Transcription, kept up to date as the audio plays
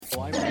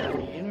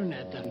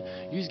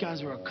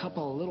guys are a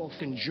couple of little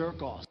fin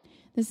jerk-offs.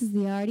 This is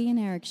the Arty and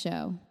Eric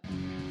Show.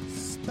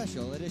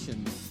 Special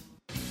edition.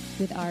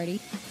 With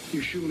Arty.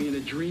 You shoot me in a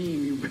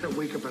dream, you better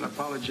wake up and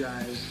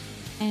apologize.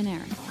 And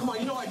Eric. Come on,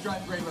 you know I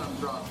drive great when I'm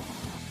drunk.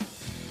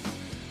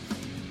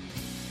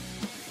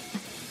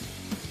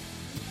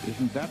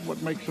 Isn't that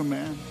what makes a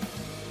man?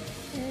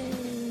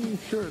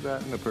 Sure,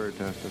 that and a pair of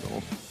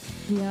testicles.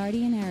 The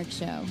Arty and Eric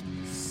Show.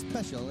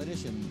 Special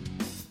edition.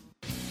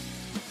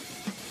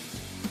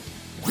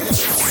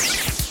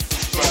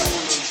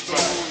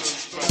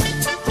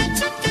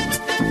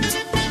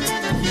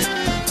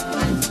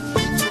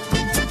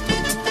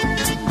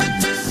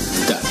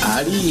 The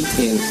Arty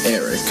and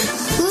Eric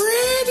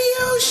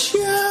Radio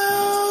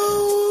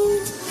Show.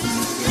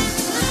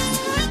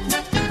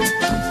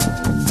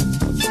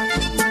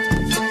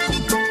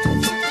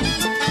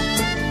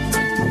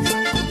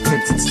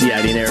 It's the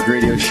Arty and Eric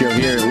Radio Show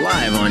here,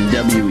 live on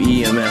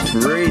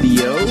WEMF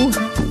Radio.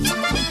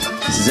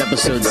 This is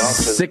episode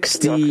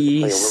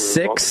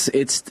 66.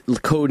 It's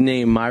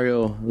codename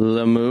Mario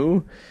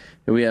Lemieux.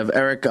 We have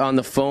Eric on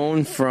the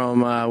phone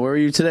from, where are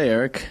you today,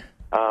 Eric?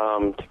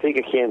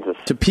 Topeka, Kansas.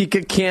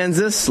 Topeka,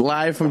 Kansas,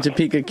 live from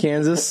Topeka,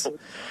 Kansas. It's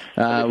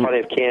funny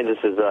if Kansas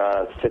is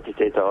 50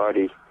 states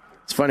already.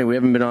 It's funny, we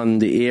haven't been on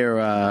the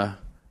air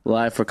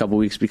live for a couple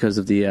weeks because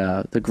of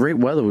the great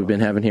weather we've been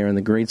having here in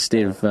the great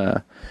state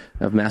of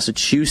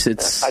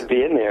Massachusetts. I'd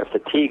be in there if the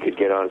T could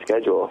get on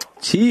schedule.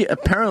 T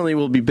apparently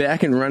will be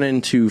back and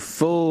running to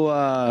full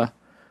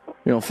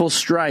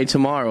stride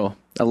tomorrow,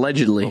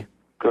 allegedly.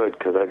 Good,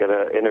 because I got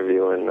an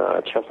interview in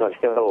Chestnut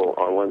Hill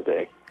on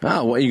Wednesday.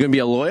 Oh, what, you going to be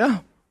a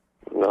lawyer?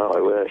 No, I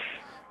wish.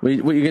 What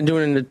are you going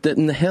to do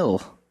in the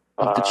hill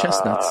of the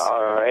chestnuts?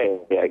 All right,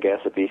 yeah, I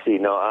guess at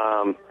BC.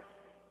 No,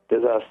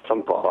 there's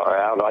some bar.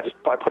 I don't know.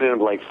 I put in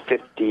like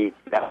 50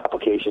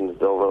 applications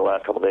over the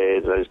last couple of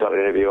days. I just got an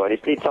interview. I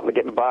just need something to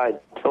get me by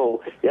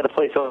until the other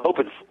place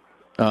opens.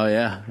 Oh,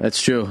 yeah, that's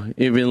true.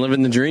 You've been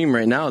living the dream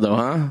right now, though,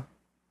 huh?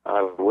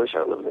 I wish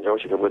I lived in the dream.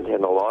 I wouldn't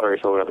hit the lottery,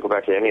 so I wouldn't have to go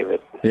back to any of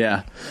it.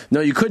 Yeah. No,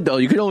 you could, though.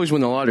 You could always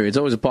win the lottery. It's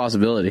always a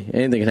possibility.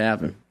 Anything could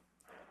happen.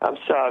 I'm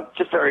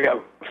just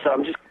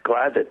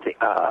glad that the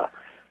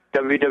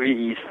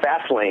WWE's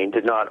Fastlane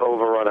did not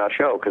overrun our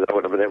show, because I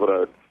would have been able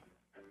to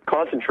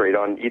concentrate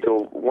on either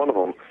one of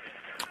them.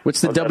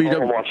 What's the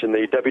WWE? I'm watching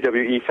the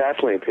WWE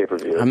Fastlane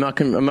pay-per-view. I'm not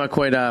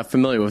quite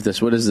familiar with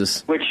this. What is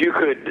this? Which you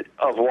could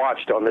have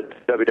watched on the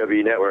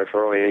WWE Network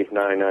for only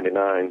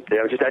 $9.99.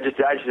 I just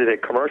did a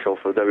commercial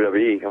for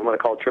WWE. I'm going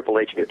to call Triple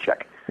H and get a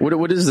check.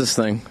 What is this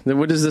thing?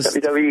 What is this?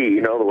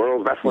 WWE, the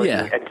World Wrestling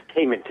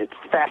Entertainment. It's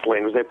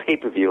Fastlane. It was their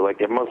pay-per-view, like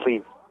their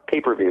monthly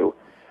pay-per-view.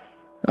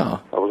 Oh.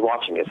 I was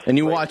watching it. And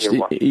you watched?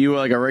 You were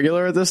like a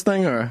regular at this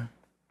thing, or?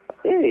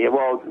 Yeah,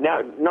 well,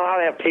 now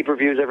they have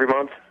pay-per-views every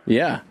month.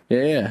 Yeah.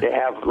 They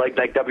have like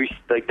UFC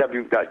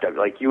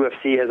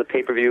has a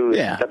pay-per-view.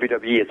 Yeah.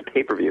 WWE has a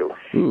pay-per-view,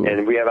 and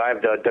I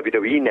have the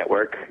WWE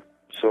Network.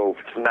 So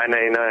for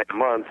 $9.99 a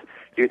month,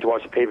 you get to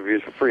watch the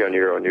pay-per-views for free on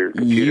your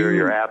computer,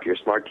 your app, your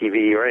smart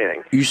TV, or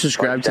anything. You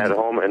subscribe to at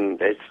home, and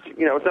it's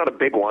it's not a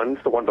big one.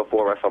 It's the one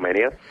before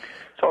WrestleMania.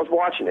 So I was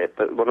watching it,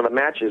 but one of the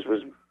matches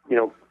was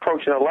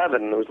approaching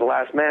 11. It was the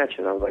last match,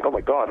 and I was like, oh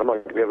my God, I'm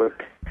not going to be able to.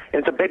 And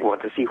it's a big one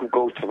to see who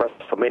goes to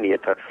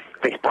WrestleMania to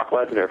face Brock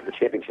Lesnar for the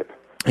championship.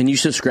 And you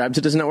subscribe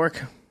to this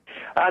network?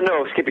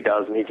 No, Skippy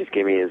does, and he just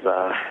gave me his.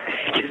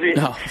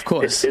 Of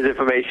course, his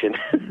information.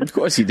 Of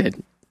course, he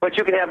did. But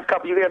you can have a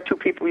couple. You can have two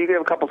people. You can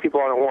have a couple of people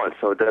on at once,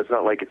 so it's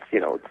not like it's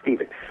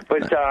Steven.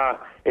 But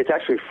it's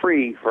actually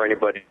free for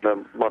anybody in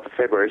the month of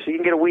February, so you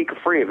can get a week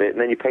free of it,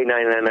 and then you pay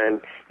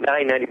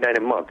 $9.99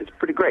 a month. It's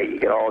pretty great. You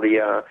get all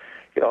the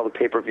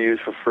pay-per-views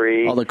for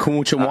free. All the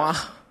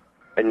kumchumwa.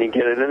 And you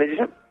get it, and they just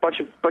have a bunch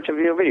of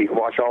video. You can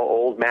watch all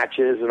old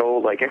matches and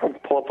old, I can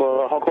pull up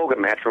a Hulk Hogan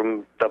match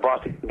from the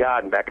Boston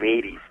Garden back in the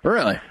 80s.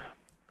 Really?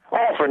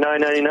 All for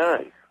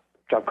 $9.99.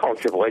 I'm calling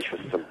Triple H for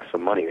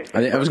some money.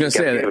 I was going to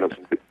say, are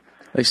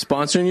they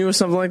sponsoring you or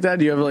something like that?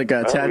 Do you have like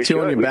a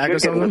tattoo on your back or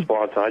something?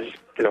 I just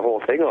did a whole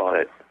thing on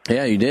it.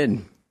 Yeah, you did.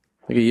 Look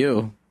at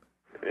you.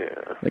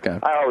 Yeah.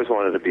 I always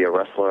wanted to be a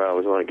wrestler. I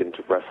always wanted to get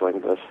into wrestling,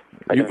 but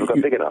I never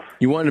got big enough.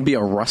 You wanted to be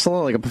a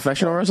wrestler, like a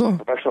professional wrestler?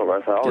 Professional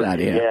wrestler. Get out of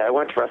here. Yeah, I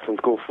went to wrestling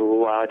school for a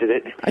while. I did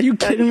it. Are you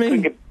kidding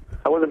me?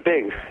 I wasn't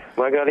big.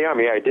 When I got out of the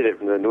Army, I did it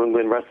from the New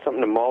England Wrestling,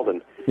 something in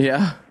Malden.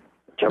 Yeah?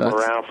 Jump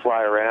around,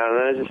 fly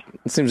around. And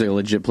it seems like a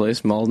legit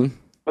place, Malden.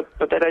 But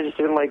then I just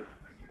didn't like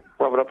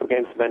rubbing up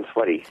against men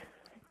sweaty.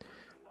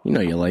 You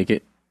know you like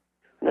it.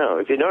 No,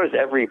 if you notice,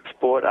 every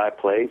sport I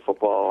play,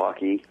 football,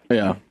 hockey,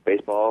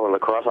 baseball, and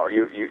lacrosse,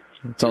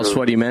 it's all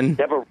sweaty men.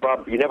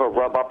 You never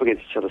rub up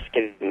against each other's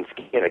skin and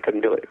skin. I couldn't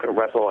do it. I couldn't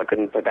wrestle. I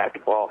couldn't play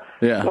basketball.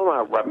 Yeah. I don't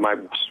want to rub my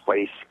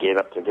sweaty skin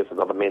up against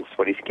another man's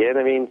sweaty skin.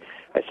 I mean,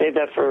 I save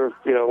that for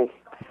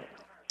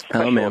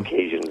special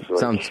occasions.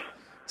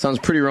 Sounds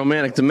pretty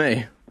romantic to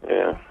me.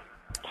 Yeah.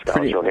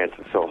 Scarlett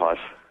Johansson's so hot.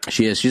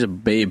 She is. She's a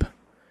babe.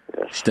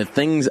 Yes. The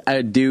things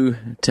I do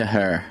to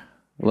her.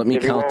 Let me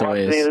count the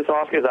ways. If you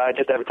watch the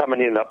Oscars, every time I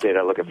need an update,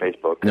 I look at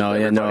Facebook. No.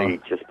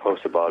 Everybody just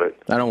posts about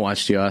it. I don't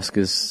watch the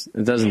Oscars.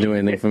 It doesn't do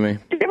anything for me.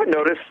 Do you ever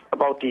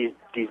promote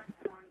these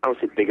I don't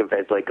say big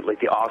events like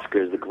the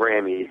Oscars, the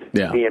Grammys,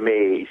 the Yeah.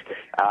 VMAs,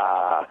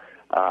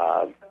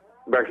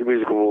 American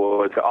Music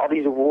Awards, all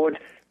these awards,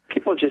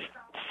 people just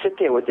sit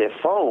there with their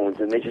phones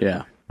and they just.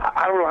 Yeah.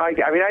 I don't know.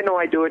 I mean, I know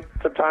I do it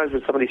sometimes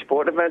with some of these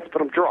sport events,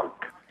 but I'm drunk.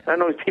 I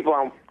know these people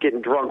aren't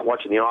getting drunk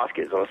watching the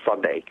Oscars on a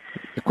Sunday.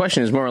 The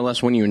question is more or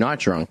less when you're not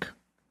drunk.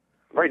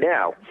 Right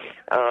now.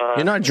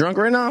 You're not drunk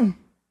right now?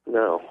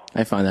 No.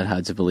 I find that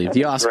hard to believe.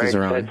 The Oscars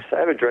are on. I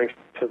haven't drank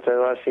since I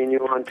last seen you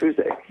on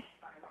Tuesday.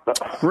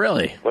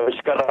 Really? Well, I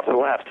just got off and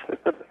left.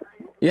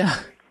 Yeah.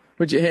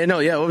 What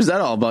was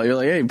that all about? You're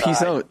like, hey,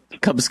 peace out,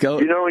 Cub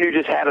Scout. You know when you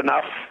just had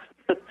enough?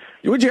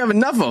 What'd you have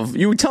enough of?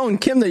 You were telling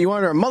Kim that you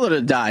wanted her mother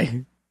to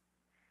die.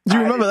 Do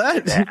you remember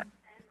that?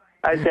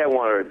 I said I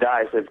want her to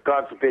die. I said,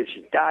 God forbid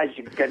she dies,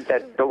 you get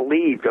that, don't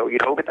leave,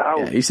 get the house.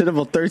 Yeah, you said it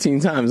about 13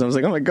 times. I was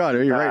like, oh my God,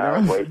 are you right now?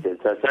 I'm wasted.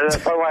 So that's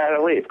probably why I had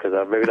to leave, because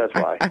maybe that's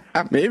why.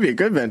 Maybe it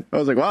could have been. I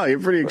was like, wow, you're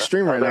pretty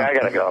extreme right now. I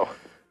gotta go.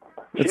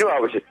 She knew I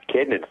was just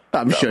kidding.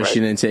 I'm sure she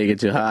didn't take it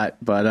too hot,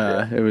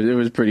 but it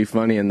was pretty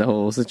funny in the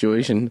whole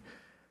situation.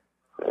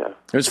 Yeah.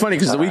 It was funny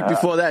because the week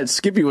before that,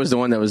 Skippy was the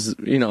one that was,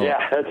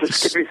 Yeah, that's what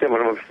Skippy said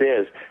when I'm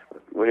upstairs.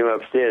 When he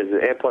went upstairs,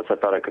 and plus I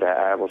thought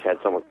I almost had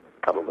someone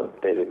come, but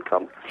they didn't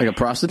come. Like a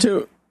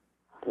prostitute?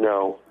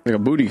 No. Like a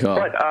booty call.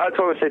 But that's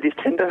what I said. These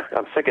Tinder,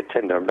 I'm sick of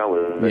Tinder. I'm done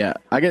with it. Yeah,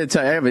 I got to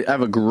tell you, I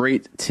have a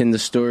great Tinder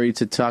story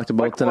to talk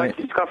about tonight.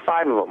 She's got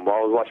 5 of them while I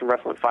was watching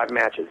wrestling, 5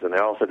 matches, and they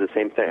all said the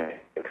same thing.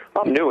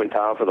 I'm new in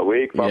town for the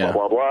week, blah, blah,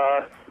 blah,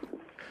 blah.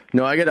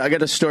 No, I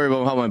got a story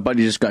about how my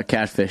buddy just got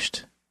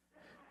catfished.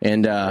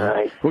 And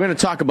we're going to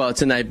talk about it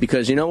tonight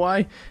because you know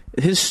why?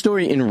 His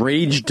story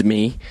enraged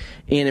me,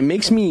 and it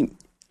makes me...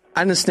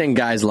 I understand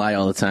guys lie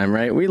all the time,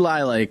 right? We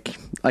lie like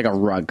a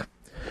rug.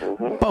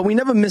 Mm-hmm. But we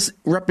never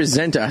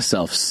misrepresent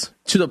ourselves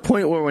to the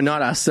point where we're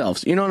not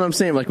ourselves. You know what I'm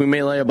saying? Like we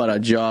may lie about our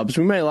jobs.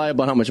 We may lie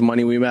about how much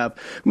money we have.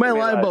 We may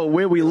lie about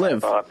where we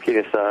live.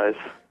 Penis size.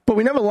 But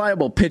we never lie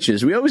about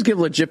pictures. We always give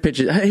legit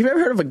pictures. Have you ever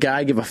heard of a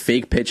guy give a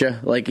fake picture?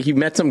 Like he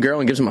met some girl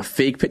and gives him a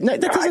fake picture. No,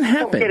 that doesn't happen.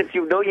 I don't get it. If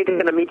you know you're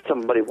going to meet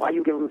somebody, why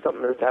you give them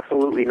something that's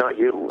absolutely not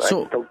you?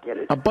 So, I don't get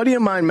it. A buddy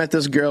of mine met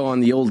this girl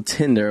on the old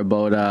Tinder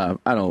about,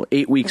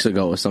 8 weeks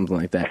ago or something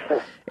like that.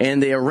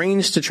 And they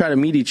arranged to try to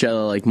meet each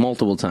other like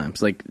multiple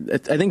times. Like,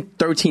 I think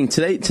 13.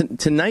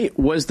 Tonight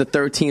was the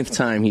 13th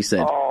time, he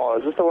said. Oh,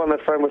 is this the one my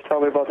friend was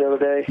telling me about the other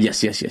day?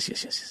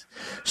 Yes.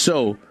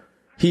 So...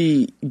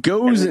 He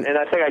goes and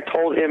I think I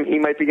told him he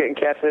might be getting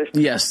catfished.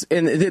 Yes,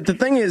 and the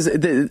thing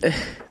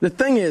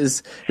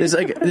is,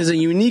 there's a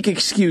unique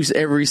excuse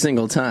every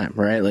single time,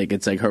 right? Like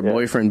it's like her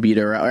boyfriend beat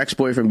her, or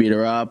ex-boyfriend beat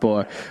her up,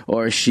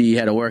 or she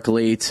had to work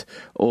late,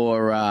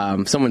 or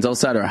someone's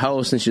outside her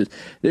house, and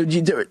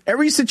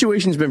every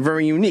situation's been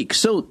very unique.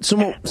 So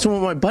what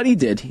my buddy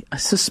did,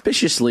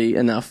 suspiciously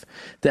enough,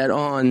 that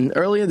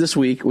earlier this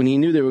week when he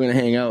knew they were going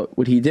to hang out,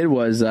 what he did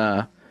was.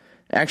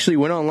 Actually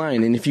went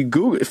online, and if you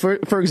Google,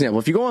 for example,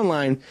 if you go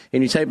online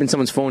and you type in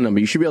someone's phone number,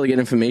 you should be able to get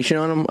information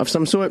on them of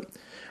some sort.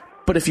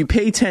 But if you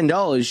pay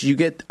 $10, you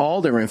get all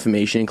their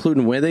information,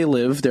 including where they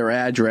live, their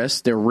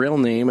address, their real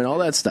name, and all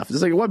that stuff.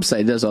 It's like a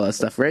website that does all that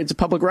stuff, right? It's a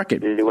public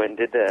record. He went and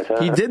did that,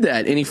 huh? He did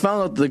that, and he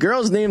found out the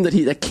girl's name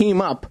that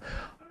came up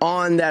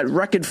on that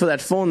record for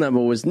that phone number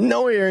was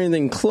nowhere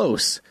anything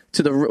close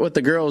to what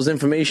the girl's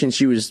information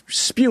she was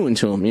spewing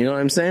to him. You know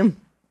what I'm saying?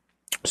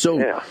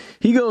 So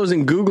he goes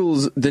and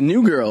Googles the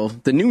new girl,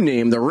 the new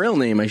name, the real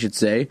name, I should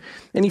say,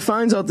 and he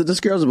finds out that this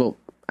girl's about,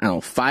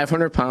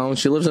 500 pounds.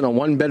 She lives in a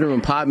 1-bedroom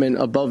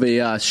apartment above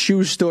a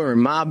shoe store in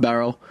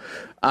Marlboro.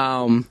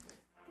 And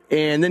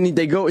then he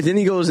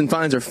goes and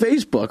finds her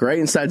Facebook, right,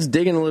 and starts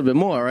digging a little bit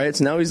more, right?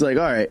 So now he's like,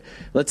 all right,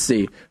 let's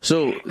see.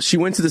 So she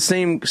went to the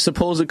same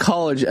supposed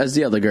college as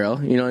the other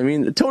girl, you know what I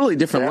mean? Totally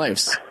different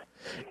lives.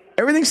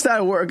 Everything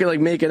started working, like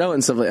making out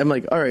and stuff. I'm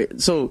like, all right.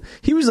 So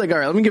he was like, all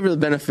right, let me give her the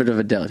benefit of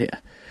a doubt here.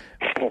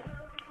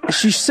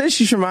 She says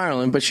she's from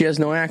Ireland, but she has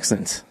no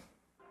accent.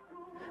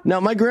 Now,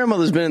 my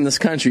grandmother's been in this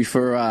country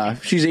for,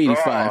 she's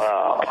 85.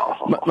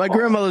 My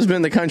grandmother's been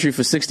in the country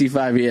for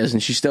 65 years,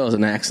 and she still has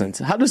an accent.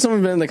 How does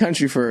someone been in the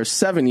country for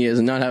 7 years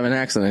and not have an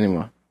accent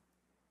anymore?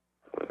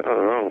 I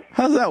don't know.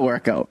 How does that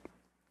work out?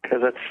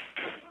 Because it's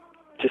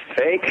just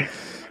fake.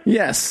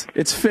 Yes,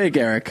 it's fake,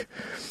 Eric.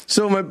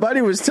 So my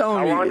buddy was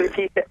telling me... How long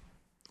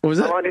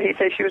did he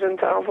say she was in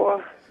town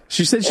for?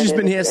 She said she's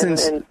been here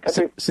since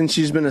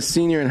she's been a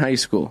senior in high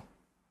school.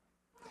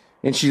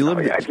 And she lived...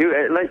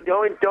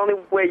 The only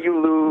way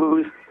you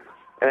lose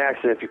an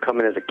accident if you come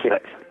in as a kid,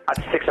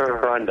 at 6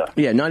 or under.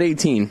 Yeah, not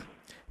 18.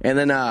 And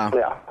then...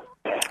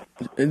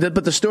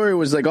 But the story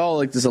was like all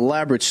like this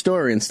elaborate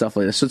story and stuff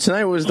like this. So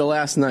tonight was the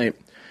last night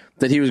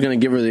that he was going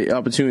to give her the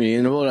opportunity.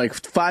 And about like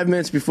 5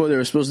 minutes before they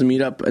were supposed to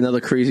meet up,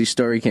 another crazy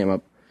story came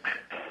up.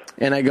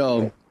 And I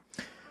go,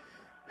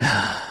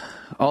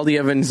 all the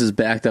evidence is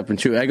backed up and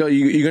true. I go,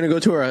 you're going to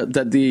go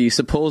to the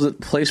supposed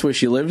place where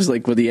she lives,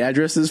 like where the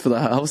address is for the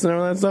house and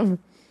all that stuff?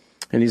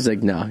 And he's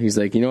like, no. He's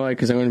like, you know why?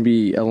 Because I'm going to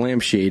be a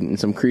lampshade in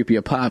some creepy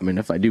apartment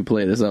if I do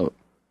play this out.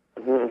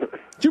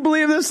 Do you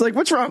believe this? Like,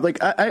 what's wrong?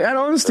 Like, I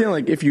don't understand,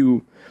 like, if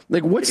you...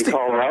 Like, what's Did you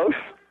call her out?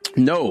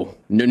 No.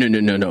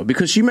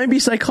 Because she might be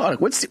psychotic.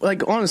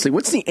 Honestly,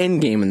 what's the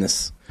end game in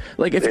this?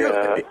 Like,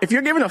 if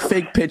you're given a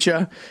fake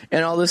picture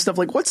and all this stuff,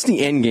 like, what's the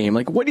end game?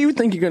 Like, what do you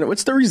think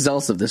what's the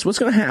results of this? What's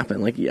gonna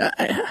happen? Like,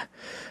 I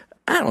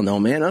don't know,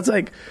 man. It's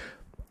like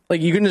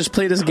you can just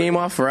play this game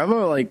off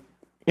forever. Like,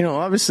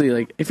 obviously,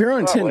 like, if you're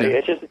on Tinder.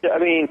 It's just, I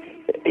mean,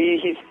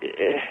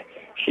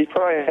 she's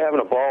probably having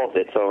a ball with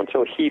it, so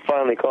until he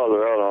finally calls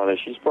her out on it,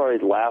 she's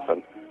probably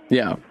laughing.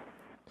 Yeah.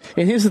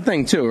 And here's the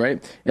thing, too,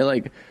 right?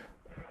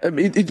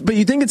 But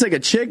you think it's like a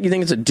chick? You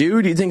think it's a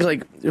dude? You think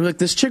like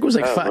this chick was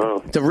like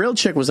the real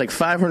chick was like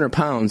 500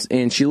 pounds,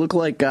 and she looked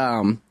like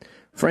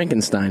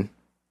Frankenstein.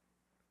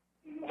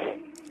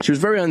 She was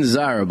very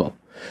undesirable.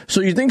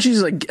 So you think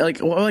she's I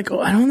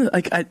don't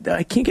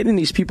I can't get in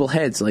these people's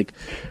heads. Like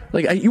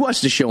you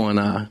watched the show on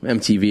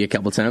MTV a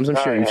couple times. I'm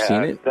sure you've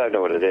seen it. I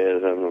know what it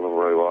is. I don't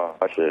really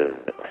watch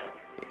it.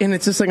 And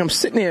it's just like I'm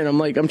sitting there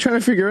and I'm trying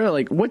to figure out,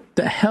 like, what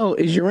the hell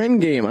is your end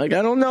game? Like,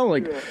 I don't know.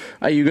 Like,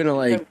 are you gonna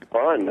like? It's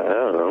fun. I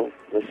don't know.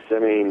 I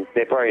mean,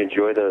 they probably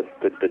enjoy the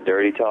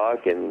dirty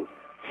talk, and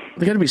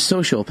they got to be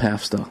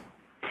sociopaths, though.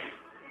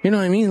 You know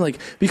what I mean? Like,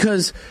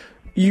 because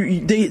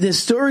their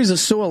stories are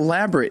so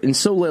elaborate and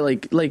so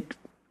like,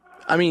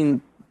 I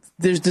mean,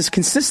 there's this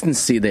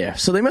consistency there.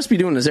 So they must be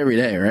doing this every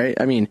day, right?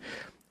 I mean.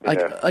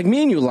 Like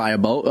me and you lie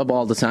about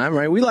all the time,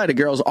 right? We lie to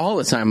girls all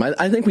the time.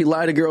 I think we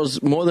lie to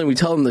girls more than we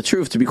tell them the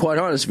truth, to be quite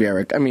honest,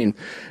 Eric. I mean,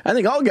 I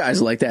think all guys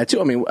are like that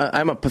too. I mean,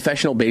 I'm a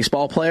professional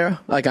baseball player.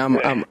 Like I'm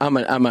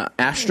an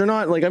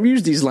astronaut. Like I've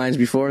used these lines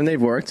before and they've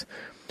worked.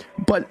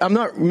 But I'm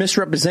not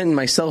misrepresenting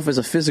myself as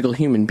a physical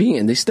human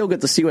being. They still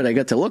get to see what I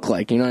get to look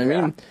like, you know what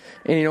I mean?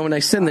 And, when I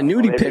send the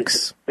nudie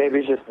pics... Maybe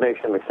it just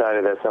makes them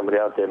excited that somebody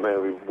out there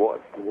maybe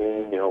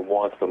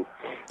wants them.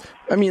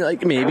 I mean,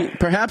 like, maybe.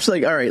 Perhaps,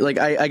 like, all right, like,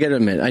 I got to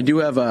admit, I do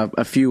have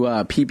a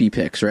few pee-pee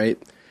pics, right?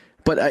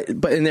 But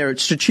they're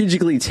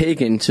strategically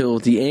taken till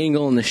the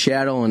angle and the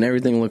shadow and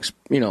everything looks,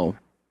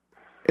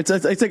 it's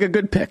like a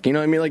good pic, you know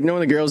what I mean? Like,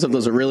 the girls have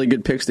those really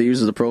good pics they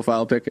use as a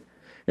profile pic.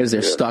 Is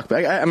their stock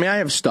pic. I mean, I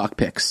have stock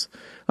pics,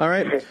 all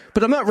right?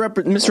 But I'm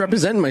not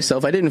misrepresenting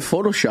myself. I didn't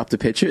Photoshop the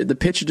picture. The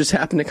picture just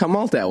happened to come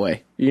out that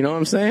way. You know what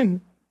I'm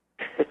saying?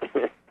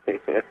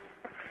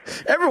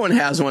 Everyone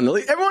has one.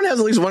 Everyone has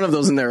at least one of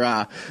those in their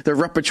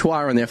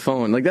repertoire on their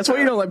phone. Like, that's why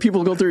you don't let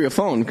people go through your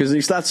phone, because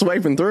you start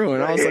swiping through.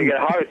 And all of a sudden, you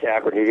get a heart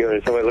attack when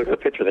somebody looks at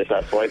the picture and they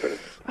start swiping.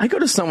 I go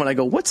to someone, I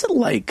go, what's it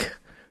like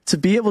to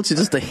be able to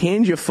just to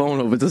hand your phone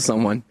over to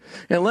someone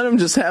and let them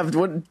just have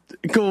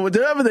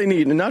whatever they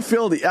need and not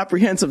feel the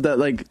apprehensive that,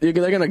 like, they're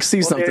going to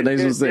see something.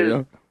 There's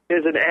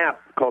an app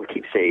called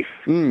KeepSafe,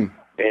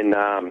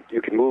 and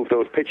you can move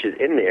those pictures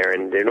in there,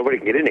 and nobody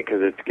can get in it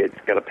because it's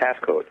got a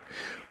passcode.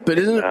 But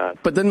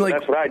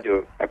that's what I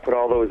do. I put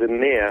all those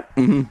in there.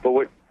 Mm-hmm.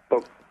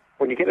 But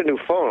when you get a new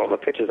phone, all the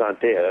pictures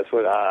aren't there. That's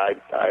what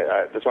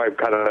that's why I'm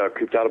kind of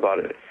creeped out about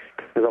it.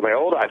 Because on my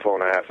old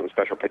iPhone, I have some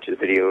special pictures,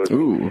 videos,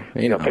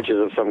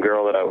 pictures of some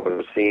girl that I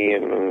was seeing,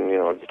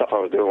 and stuff I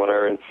was doing with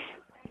her, and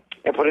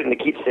I put it in the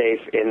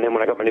KeepSafe. And then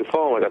when I got my new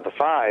phone, I got the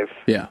 5.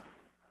 Yeah,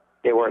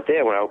 they weren't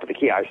there when I opened the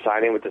key. I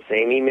signed in with the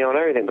same email and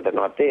everything, but they're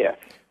not there.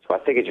 So I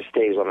think it just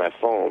stays on that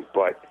phone.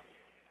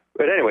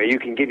 But anyway, you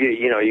can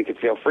you can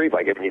feel free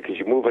by giving it because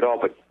you move it all.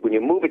 But when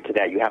you move it to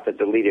that, you have to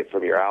delete it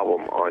from your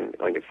album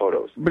on your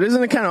photos. But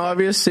isn't it kind of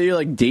obvious? Say you're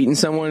like dating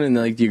someone and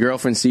like your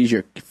girlfriend sees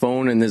your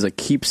phone and there's a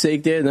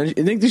keepsake there. Then you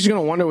think she's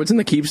gonna wonder what's in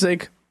the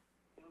keepsake?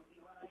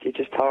 You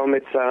just tell them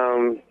it's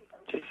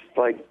just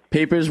like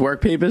papers,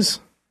 work papers.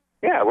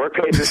 Yeah, work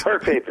papers,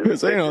 work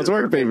papers. It's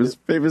work papers,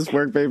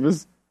 work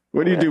papers.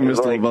 What do you do,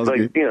 Mr.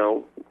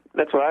 Lebowski?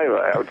 That's what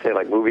I would say,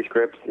 like movie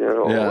scripts.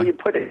 Well, you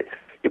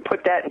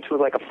put that into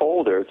like a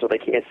folder so they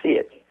can't see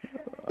it.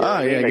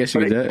 I guess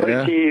you did.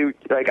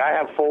 Yeah. Like I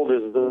have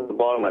folders at the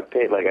bottom of my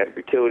page, like I have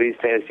utilities,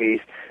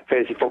 fantasy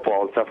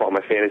football and stuff, all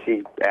my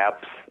fantasy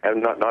apps,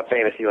 and not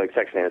fantasy like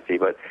sex fantasy,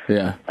 but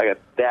yeah. I got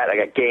that. I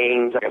got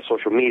games. I got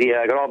social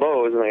media. I got all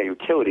those, and I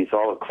got utilities,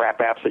 all the crap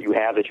apps that you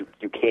have that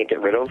you can't get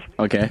rid of.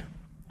 Okay.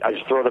 I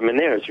just throw them in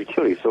there as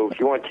utilities. So if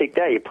you want to take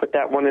that, you put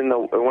that one in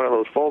one of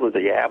those folders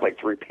that you have like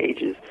 3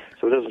 pages,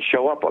 so it doesn't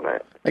show up on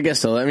that. I guess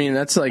so. I mean,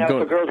 that's like if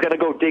a girl's got to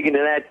go dig into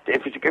that,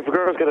 if a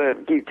girl's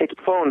going to take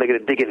your phone, they're going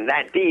to dig in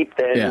that deep.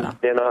 Then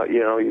they're not,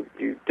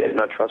 they're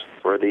not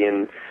trustworthy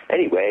in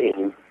any way,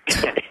 and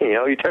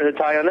you turn the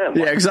tie on them.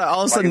 Yeah, exactly.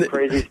 All of a sudden,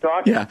 crazy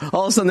stock. Yeah,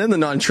 all of a sudden they're the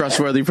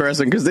non-trustworthy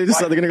person because they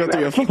decide they're going to go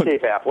through your phone.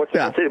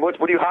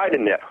 What are you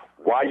hiding there?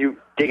 Why are you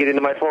digging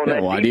into my phone?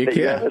 Yeah, why do you care?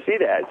 You have to see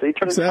that. So you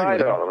turn the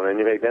tide on them, and then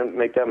you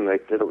make them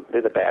like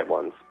they're the bad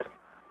ones.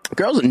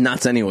 Girls are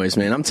nuts, anyways,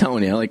 man. I'm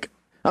telling you, like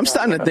I'm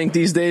starting to think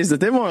these days that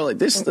they're more like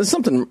there's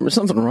something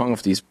wrong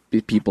with these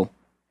people.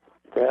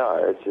 Yeah,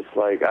 it's just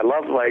like I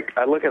love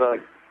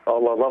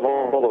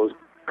all those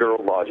girl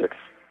logics,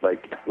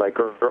 like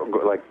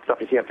stuff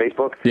you see on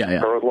Facebook. Yeah.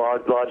 Girl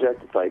logic.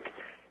 It's like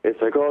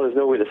oh, there's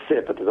no way to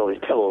sit, but there's all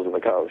these pillows on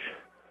the couch.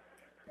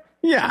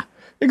 Yeah,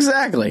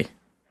 exactly.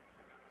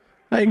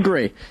 I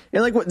agree.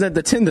 And like what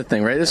the Tinder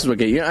thing, right? This is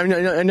what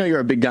I know you're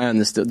a big guy on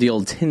this, the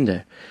old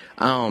Tinder.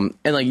 And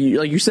like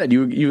you said,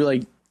 you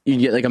like you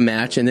get like a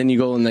match, and then you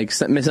go and like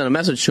send a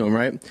message to them,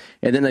 right?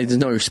 And then like there's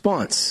no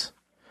response.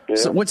 Yeah.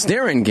 So what's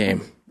their end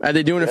game? Are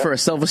they doing it for a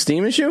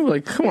self-esteem issue?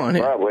 Like, come on,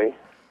 probably.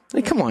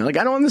 Like, come on, like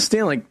I don't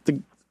understand.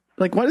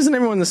 Like why isn't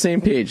everyone on the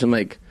same page? I'm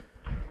like,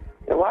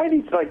 why do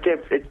you like?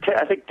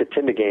 I think the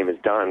Tinder game is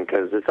done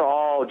because it's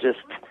all just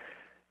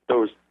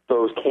those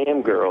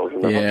cam girls.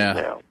 And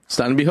now.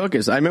 Starting to be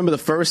hookers. I remember the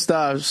first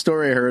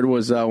story I heard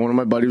was one of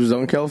my buddies was out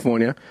in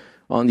California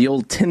on the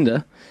old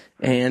Tinder.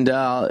 And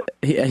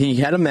he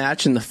had a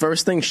match, and the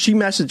first thing she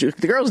messaged,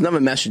 the girls never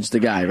messaged the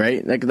guy,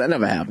 right? Like, that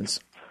never happens.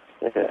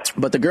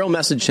 But the girl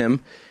messaged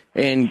him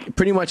and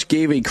pretty much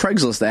gave a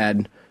Craigslist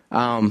ad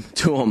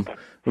to him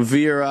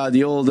via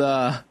the old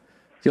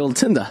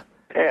Tinder.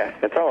 Yeah,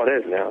 that's all it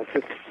is now.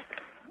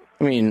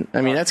 I mean,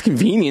 that's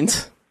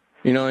convenient.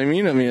 You know what I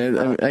mean? I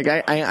mean,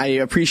 I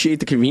appreciate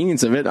the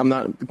convenience of it. I'm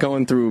not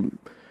going through,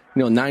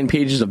 9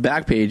 pages of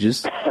back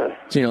pages,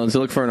 to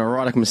look for an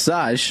erotic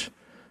massage.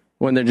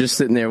 When they're just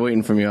sitting there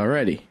waiting for me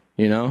already,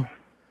 But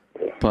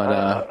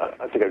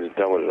I think I'm just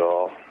done with it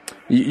all.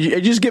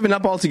 You're just giving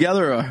up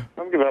altogether, or?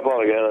 I'm giving up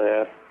altogether,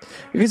 yeah.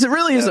 Because it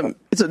really is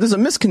there's a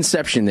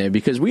misconception there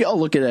because we all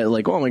look at it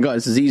like, oh my god,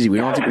 this is easy. We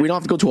don't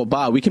have to go to a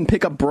bar. We can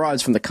pick up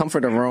broads from the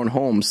comfort of our own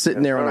home,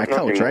 sitting there on our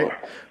couch, right?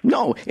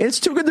 No, it's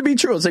too good to be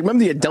true. It's like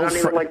remember the adult. I don't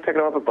even like picking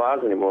up at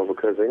bars anymore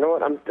because you know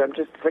what? I'm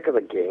just sick of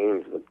the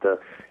games, with the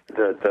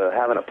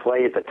having to play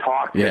it, the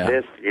talk,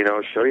 this,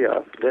 show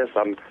you this.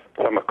 I'm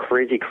a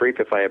crazy creep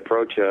if I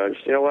approach you.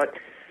 You know what?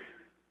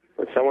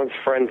 When someone's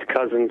friend's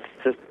cousin's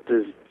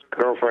sister's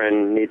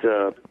girlfriend needs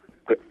a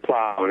good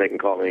plow, they can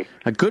call me.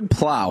 A good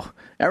plow.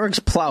 Eric's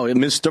Plow.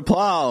 Mr.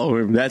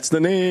 Plow. That's the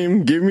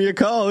name. Give me a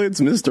call. It's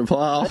Mr.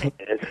 Plow.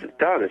 It's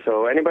done.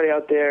 So anybody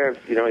out there,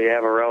 if, you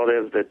have a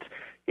relative that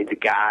needs a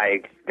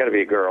guy, got to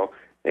be a girl.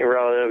 A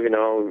relative,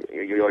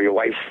 your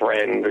wife's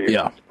friend or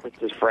your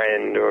sister's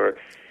friend or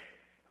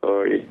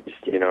you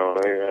just,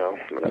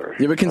 whatever.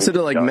 You ever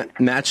consider like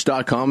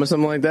Match.com or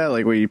something like that?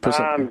 Like where you put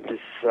something?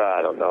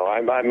 I don't know.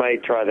 I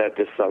might try that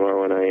this summer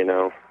when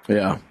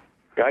Yeah.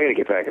 I gotta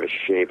get back into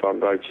shape. I'm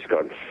just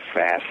going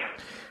fast.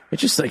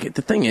 It's just like,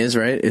 the thing is,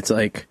 right? It's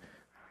like,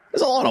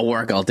 there's a lot of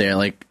work out there.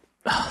 Like,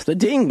 the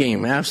dating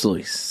game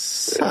absolutely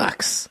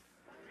sucks.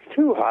 It's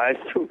too high.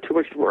 It's too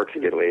much work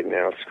to get laid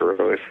now.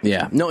 Screw it.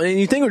 Yeah. No, and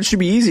you think it should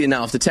be easier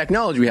now with the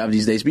technology we have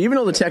these days. But even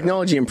though the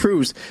technology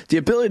improves, the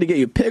ability to get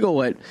your piggle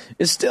wet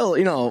is still,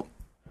 subpar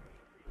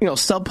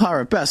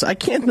at best. I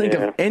can't think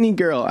of any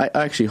girl.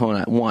 Actually, hold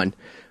on. One.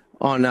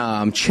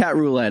 On chat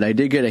roulette, I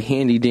did get a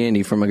handy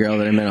dandy from a girl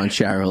that I met on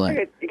chat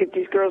roulette.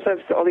 These girls have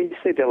all these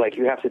things. They're like,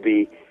 you have to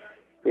be,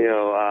 this,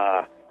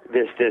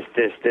 and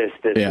this.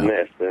 And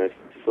it's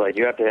like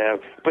you have to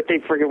have, but they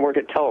freaking work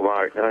at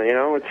Telemart. You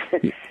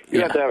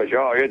have to have a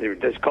job. You have to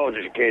be this college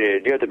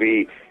educated. You have to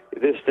be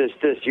this.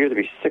 You have to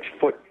be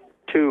 6'2".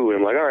 And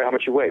I'm like, all right, how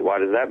much you weigh? Why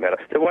does that matter?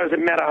 Why does it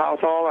matter how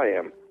tall I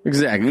am?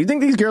 Exactly. You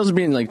think these girls are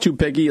being like too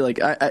picky? Like,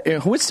 they are.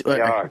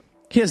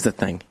 Here's the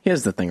thing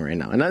right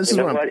now, and this is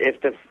what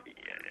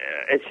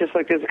it's just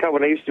like there's a couple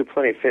when I used to do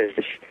Plenty of Fish.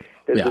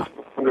 There's this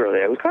one girl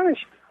there. It was kind of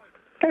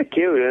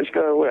cute. And she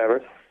goes,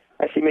 whatever.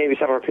 I see maybe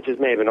some of her pictures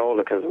may have been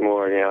older because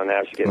more, now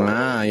she's getting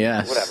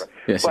yes. Whatever.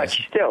 Yes, but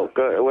she's still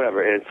good,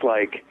 whatever. And it's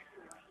like,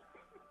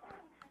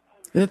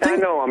 I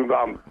know I'm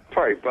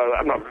probably,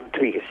 I'm not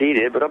being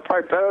conceited, but I'm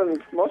probably better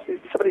than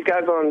some of these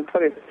guys on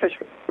Plenty of Fish,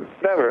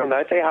 whatever. And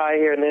I say hi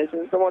here and this,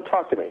 and someone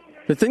talk to me.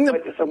 The thing that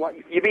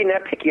you're being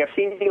that picky. I've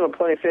seen you in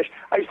Plenty of Fish.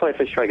 I used to Plenty of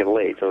Fish try to get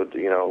laid, so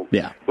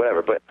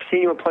whatever. But I've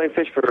seen you in Plenty of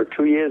Fish for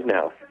 2 years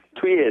now,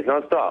 2 years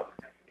nonstop,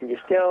 and you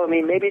still.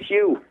 Maybe it's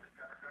you.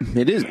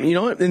 It is.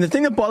 And the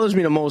thing that bothers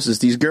me the most is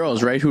these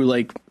girls, right? Who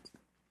like,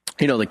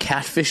 the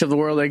catfish of the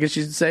world, I guess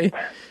you should say.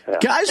 Yeah.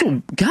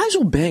 Guys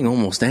will bang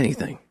almost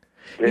anything.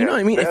 Yeah. You know what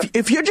I mean? Yeah.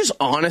 If you're just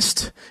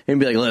honest and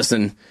be like,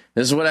 listen,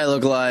 this is what I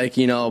look like,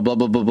 blah, blah,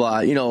 blah,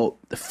 blah.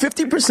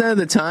 50% of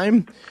the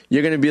time,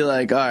 you're going to be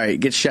like, all right,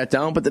 get shut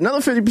down. But another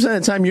 50% of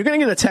the time, you're going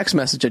to get a text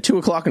message at 2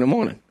 o'clock in the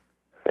morning.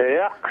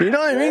 Yeah. You know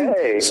what I mean?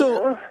 Hey,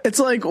 so it's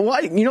like,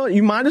 why?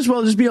 You might as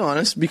well just be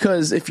honest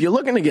because if you're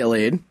looking to get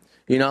laid,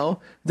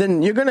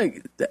 then you're going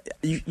to,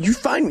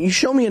 you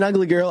show me an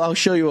ugly girl, I'll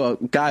show you a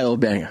guy who'll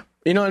bang her.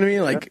 You know what I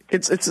mean? Like,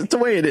 it's the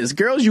way it is.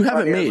 Girls you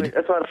haven't made.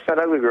 That's why the fat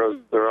ugly girls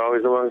are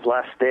always the ones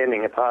last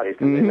standing at parties.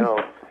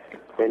 Because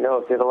they know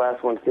if they're the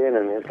last one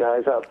standing, there's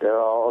guys up. They're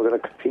all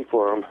going to compete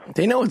for them.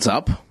 They know it's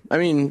up. I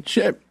mean,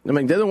 shit.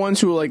 they're the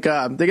ones who, like,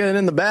 they get it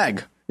in the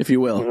bag, if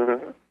you will.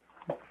 Mm-hmm.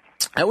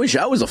 I wish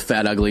I was a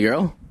fat ugly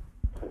girl.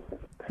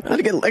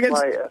 I get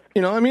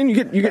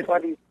you get. Why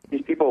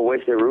these people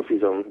waste their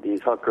roofies on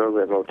these hot girls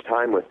they have no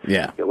time with.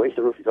 Yeah. They waste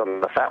their roofies on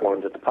the fat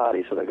ones at the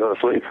party so they go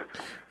to sleep.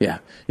 Yeah.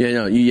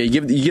 You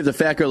give the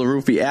fat girl a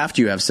roofie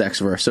after you have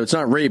sex with her. So it's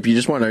not rape, you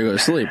just want her to go to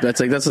sleep. That's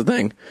the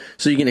thing.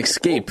 So you can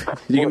escape.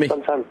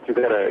 Sometimes you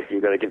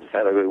gotta give the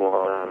fat ugly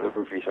one the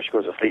roofie so she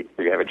goes to sleep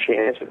so you have a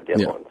chance with the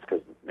other ones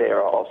because they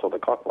are also the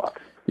cock blocks.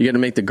 You got to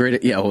make the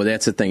great. Yeah, well,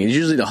 that's the thing. It's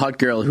usually the hot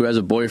girl who has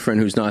a boyfriend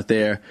who's not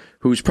there,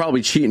 who's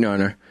probably cheating on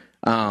her.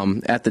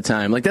 at the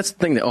time. Like, that's the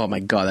thing that, oh my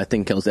God, that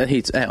thing kills.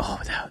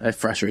 That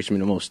frustrates me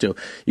the most too.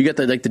 You get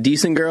the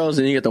decent girls,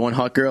 and you get the one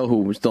hot girl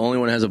who's the only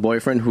one who has a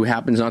boyfriend who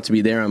happens not to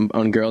be there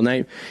on girl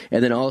night.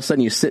 And then all of a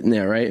sudden you're sitting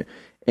there, right?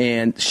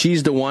 And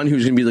she's the one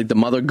who's going to be like the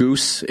mother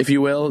goose, if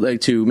you will, like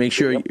to make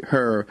sure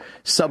her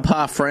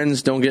subpar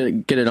friends don't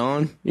get it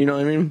on. You know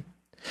what I mean?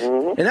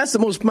 Mm-hmm. And that's the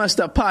most messed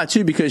up part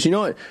too, because you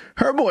know what?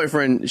 Her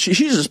boyfriend, she's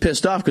just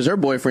pissed off because her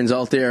boyfriend's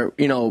out there,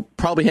 you know,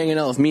 probably hanging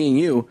out with me and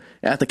you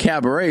at the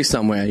cabaret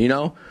somewhere, you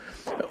know?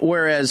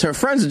 Whereas her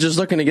friends are just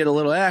looking to get a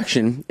little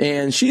action,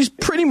 and she's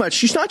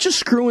not just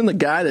screwing the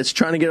guy that's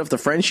trying to get off the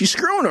friend, she's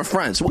screwing her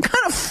friends. What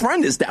kind of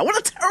friend is that? What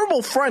a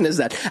terrible friend is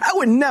that? I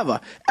would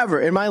never, ever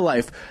in my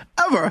life,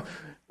 ever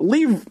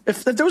leave,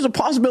 if there was a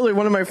possibility of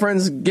one of my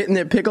friends getting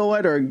their pickle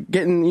wet or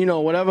getting, you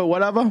know, whatever,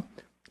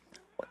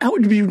 I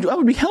would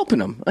be helping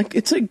them. Like,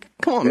 it's like,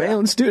 come on, man,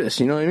 let's do this,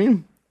 you know what I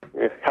mean?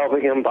 You're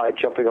helping him by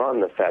jumping on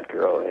the fat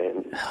girl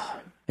and...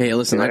 Hey,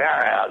 listen,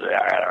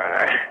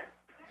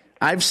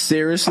 I've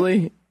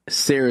seriously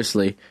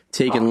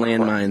taken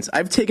landmines.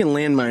 I've taken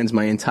landmines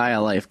my entire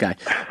life, guy.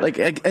 Like,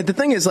 the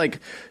thing is, like,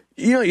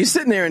 you know, you're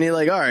sitting there and you're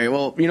like, all right,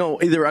 well, you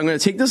know, either I'm going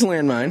to take this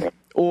landmine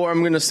or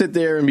I'm going to sit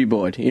there and be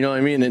bored. You know what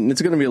I mean? And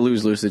it's going to be a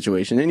lose-lose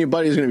situation. And your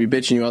buddy's going to be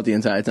bitching you out the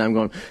entire time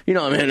going, you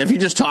know, man, if you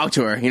just talk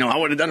to her, you know, I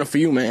would have done it for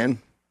you,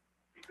 man.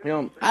 You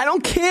know, I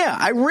don't care.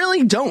 I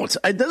really don't.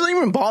 It doesn't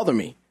even bother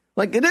me.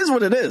 Like, it is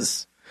what it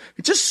is.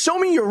 Just show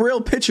me your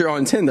real picture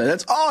on Tinder.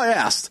 That's all I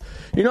asked.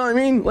 You know what I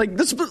mean? Like,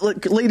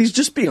 ladies,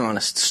 just be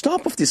honest.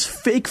 Stop with this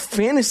fake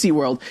fantasy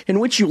world in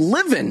which you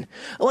live in.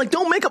 Like,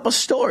 don't make up a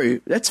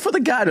story. That's for the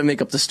guy to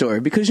make up the story.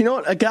 Because you know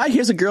what? A guy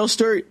hears a girl's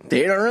story,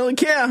 they don't really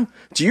care.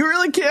 Do you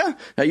really care?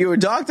 Are you a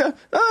doctor?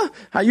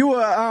 Are you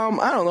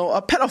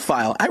a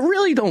pedophile? I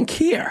really don't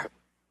care.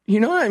 You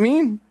know what I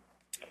mean?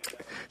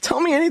 Tell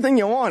me anything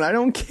you want. I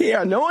don't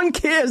care. No one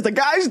cares. The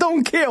guys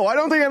don't care. Why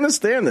don't they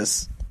understand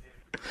this?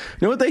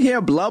 You know what they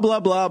hear? Blah, blah,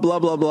 blah, blah,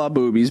 blah, blah,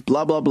 boobies.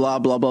 Blah, blah, blah,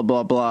 blah, blah,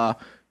 blah, blah.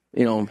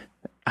 You know,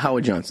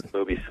 Howard Johnson.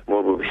 Boobies.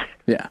 More boobies.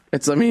 Yeah.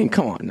 I mean,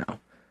 come on now.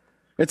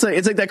 It's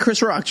like that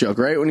Chris Rock joke,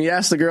 right? When you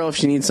ask the girl if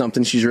she needs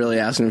something, she's really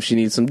asking if she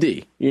needs some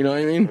D. You know what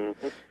I mean?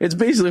 Mm-hmm. It's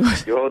basically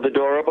what... You hold the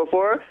door open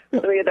for her?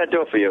 Let me get that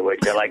door for you. Would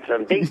you like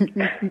some D?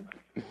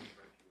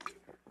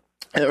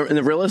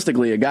 And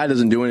realistically, a guy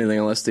doesn't do anything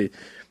unless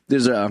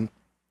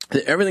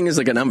everything is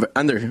like an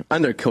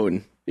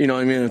undercoating. You know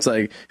what I mean? It's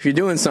like, if you're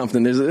doing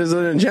something, there's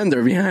an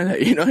agenda behind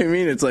it. You know what I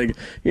mean? It's like,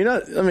 I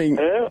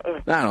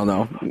don't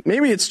know.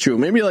 Maybe it's true.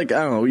 Maybe, like,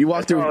 I don't know, you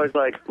walk through... It's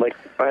like,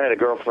 I had a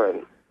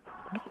girlfriend,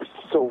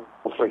 so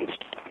freaking,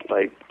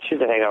 like, she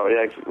used to hang out with,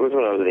 like, it was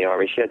when I was in the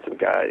Army. She had some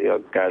guys,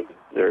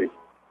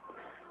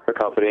 her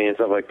company and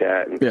stuff like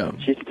that. And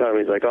she used to tell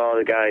me, he's like, oh,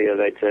 the guy,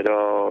 they said,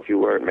 oh, if you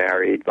weren't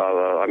married, blah,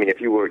 blah. I mean, if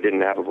you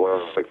didn't have a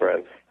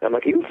boyfriend. And I'm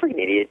like, are you a freaking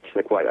idiot? She's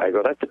like, what? I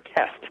go, that's a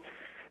test.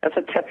 If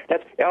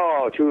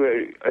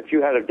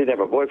you didn't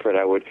have a boyfriend,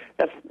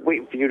 that's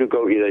waiting for you to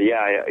go either,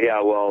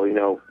 well, you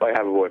know, I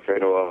have a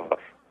boyfriend, or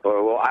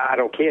well, I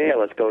don't care,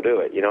 let's go do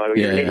it. You know,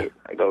 you're an idiot.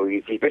 I go,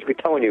 he's basically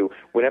telling you,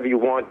 whenever you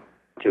want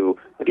to,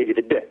 I'll give you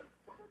the dick.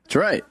 That's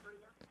right.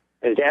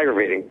 And it's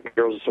aggravating.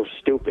 Girls are so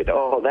stupid.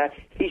 Oh,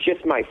 he's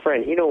just my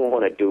friend. He don't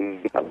want to do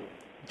me.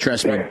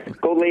 Trust me.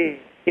 Go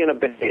lay in a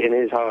bed in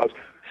his house.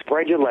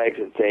 Spread your legs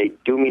and say,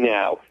 do me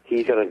now.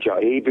 He's going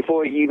to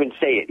before you even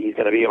say it, he's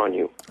going to be on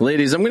you.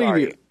 Ladies, I'm going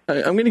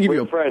to give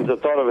you friends. The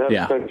thought of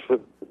having sex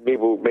with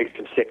people makes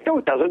them sick. No,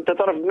 it doesn't. The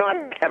thought of not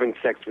having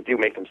sex with you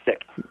makes them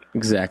sick.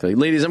 Exactly.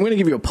 Ladies, I'm going to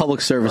give you a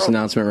public service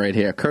announcement right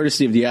here,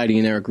 courtesy of the Arty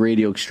and Eric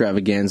Radio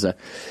Extravaganza.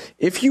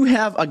 If you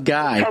have a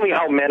guy... Tell me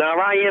how men are.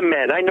 I am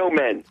men. I know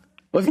men.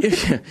 Well,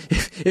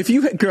 if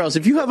you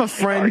have a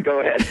friend... Right,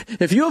 go ahead.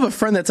 If you have a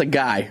friend that's a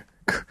guy,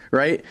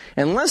 right,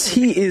 unless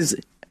he is...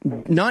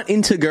 not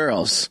into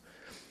girls,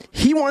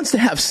 he wants to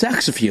have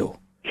sex with you.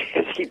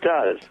 Yes, he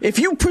does. If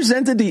you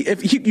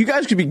you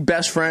guys could be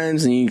best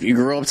friends and you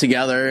grew up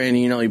together and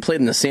you played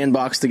in the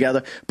sandbox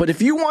together, but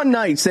if you one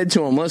night said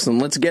to him, listen,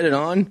 let's get it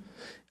on,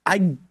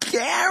 I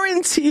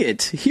guarantee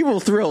it, he will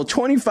throw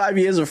 25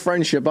 years of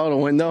friendship out a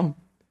window.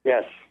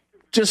 Yes.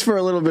 Just for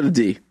a little bit of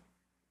D.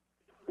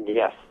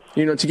 Yes.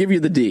 To give you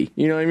the D.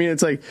 You know what I mean?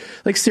 It's like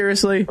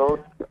seriously. Oh.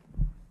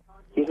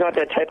 He's not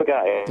that type of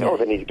guy. No,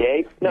 then he's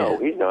gay? No,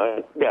 he's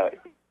not. Yeah,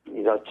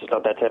 he's just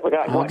not that type of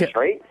guy.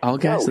 Straight? All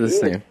guys are the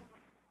same.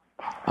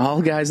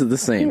 All guys are the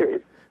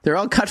same. They're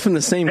all cut from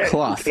the same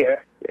cloth.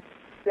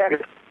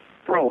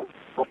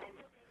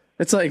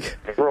 It's like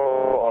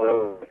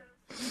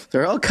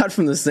they're all cut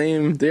from the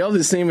same. They all have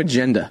the same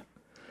agenda.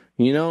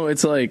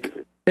 It's like,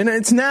 and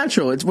it's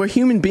natural. We're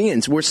human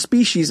beings. We're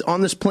species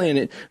on this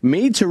planet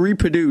made to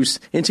reproduce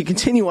and to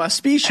continue our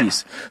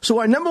species. So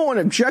our number one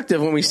objective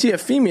when we see a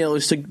female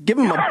is to give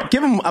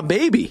them a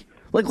baby.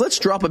 Like, let's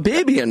drop a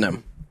baby in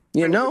them.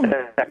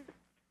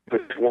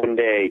 But one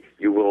day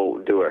you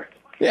will do her.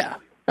 Yeah.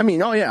 I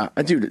mean, oh yeah,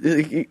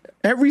 dude.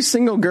 Every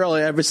single girl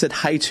I ever said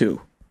hi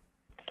to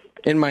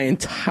in my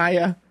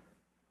entire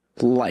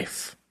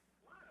life,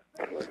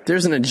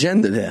 there's an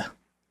agenda there,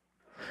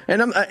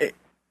 and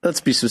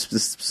let's be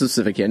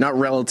specific here. Not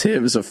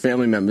relatives or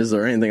family members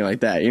or anything like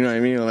that. You know what I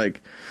mean?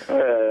 Like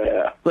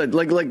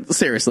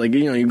seriously, like,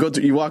 you know,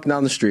 you walk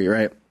down the street,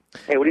 right?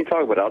 Hey, what are you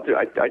talking about?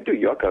 I do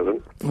your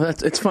cousin. Well,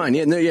 it's fine.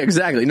 Yeah, no, yeah,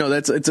 exactly. No,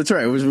 that's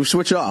right. We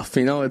switch off.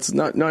 You know, it's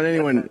not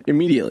anyone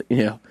immediately.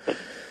 You know,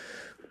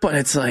 but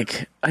it's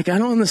like I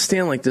don't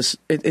understand like this.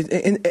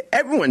 And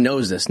everyone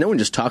knows this. No one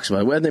just talks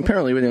about it. Well,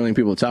 apparently, we're the only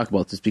people who talk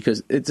about this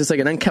because it's just like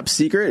an unkept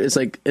secret. It's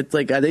like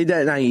are they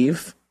that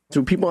naive?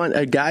 Do people,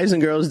 are guys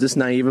and girls this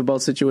naive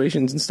about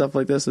situations and stuff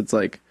like this? It's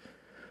like,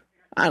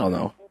 I don't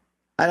know.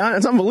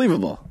 It's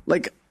unbelievable.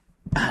 Like,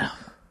 it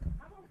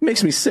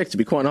makes me sick, to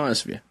be quite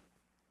honest with you.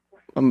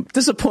 I'm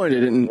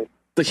disappointed in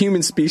the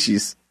human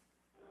species.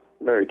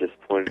 Very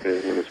disappointed in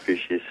the human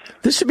species.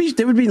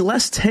 There would be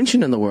less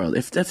tension in the world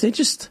if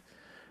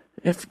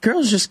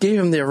girls just gave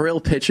them their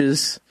real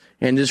pitches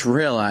and just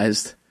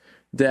realized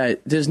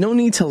that there's no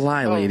need to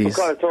lie, ladies.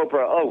 Oh, God, it's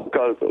Oprah. Oh,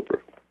 God, it's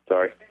Oprah.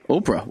 Sorry.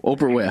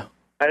 Oprah where?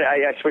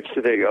 I switched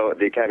to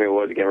the Academy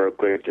Awards again real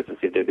quick just to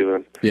see what they're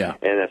doing. Yeah.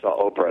 And I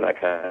saw Oprah and I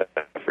kind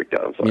of freaked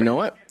out. I'm sorry. You know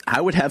what?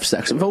 I would have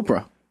sex with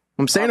Oprah.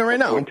 I'm saying it right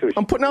now.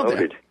 I'm putting out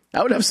there.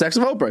 I would have sex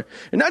with Oprah.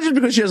 And not just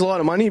because she has a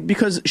lot of money,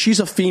 because she's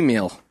a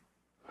female.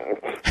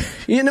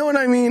 You know what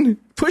I mean?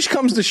 Push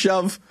comes to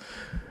shove.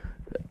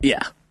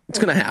 Yeah, it's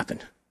going to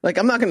happen. Like,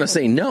 I'm not going to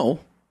say no.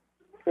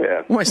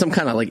 Yeah. Am I some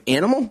kind of, like,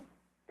 animal?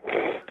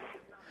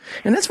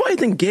 And that's why I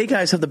think gay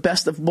guys have the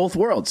best of both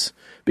worlds.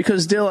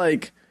 Because they're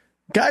like,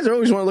 guys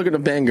always want to look at the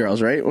bang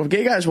girls, right? Well,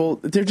 gay guys, well,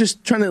 they're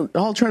just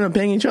all trying to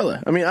bang each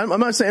other. I mean,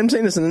 I'm saying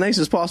this in the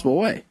nicest possible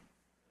way.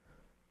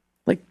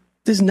 Like,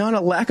 there's not a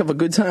lack of a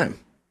good time.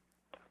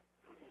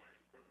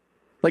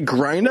 Like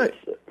Grindr,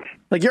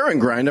 like you're in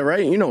Grindr,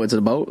 right? You know what it's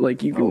about.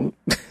 Like you can.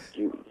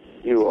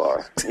 You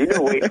are. You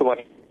know way too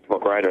much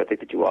about Grindr. I think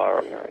that you are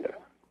on Grindr.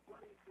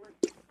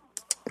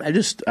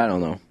 I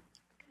don't know.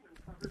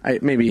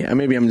 Maybe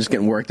I'm just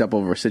getting worked up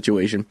over a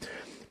situation.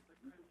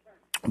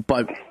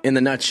 But in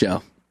the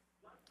nutshell,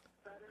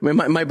 I mean,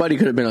 my buddy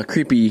could have been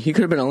he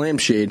could have been a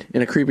lampshade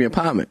in a creepy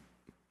apartment.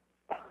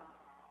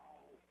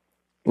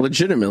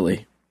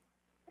 Legitimately.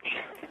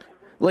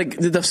 Like,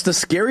 the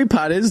scary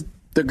part is,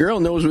 the girl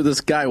knows where this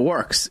guy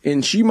works,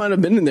 and she might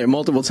have been in there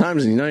multiple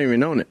times and you're not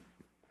even known it.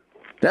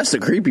 That's the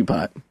creepy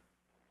part.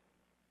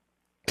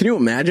 Can you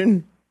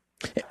imagine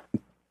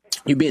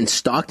you being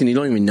stalked and you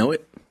don't even know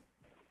it?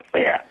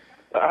 Yeah.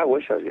 I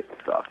wish I was getting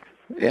stalked.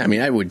 Yeah, I mean,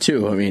 I would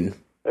too. I mean,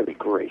 that'd be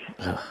great.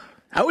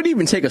 I would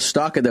even take a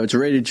stalker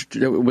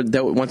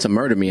that wants to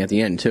murder me at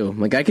the end too.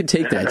 Like, I could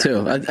take that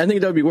too. I think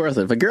that would be worth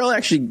it. If a girl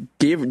actually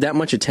gave that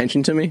much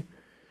attention to me,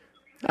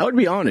 I would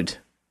be honored.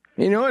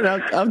 You know what?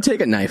 I'll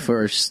take a knife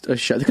or a shot,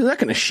 because they're not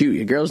going to shoot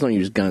you. Girls don't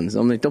use guns.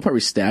 They'll probably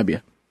stab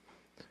you.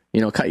 You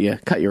know, cut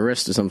your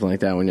wrist or something like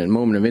that when you're in a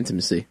moment of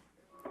intimacy.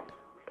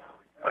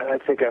 I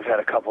think I've had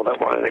a couple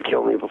that wanted to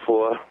kill me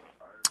before.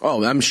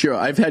 Oh, I'm sure.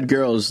 I've had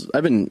girls.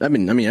 I've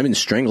been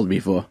strangled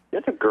before.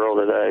 There's a girl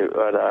that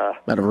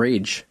out of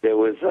rage. There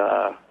was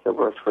that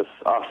worked with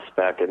us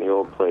back in the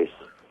old place.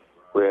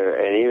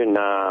 And even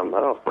I don't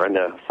know if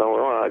Brenda,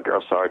 one of the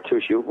girls saw her too.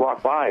 She would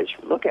walk by and she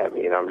would look at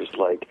me, and I'm just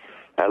like.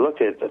 I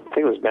looked at it, I think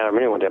it was Madam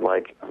Minnie one day, I'm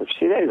like,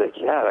 see that? He's like,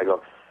 yeah. I go,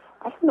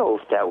 I don't know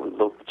if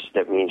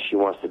that means she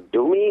wants to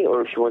do me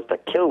or if she wants to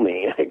kill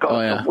me. I go,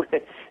 oh, yeah.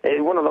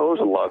 It's one of those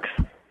looks.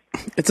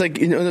 It's like,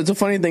 you know, the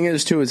funny thing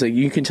is, too, is like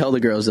you can tell the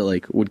girls that,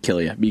 like, would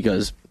kill you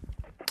because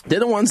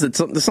they're the ones that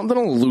there's something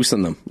to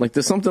loosen them. Like,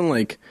 there's something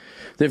like,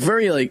 they're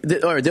very, like,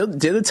 they're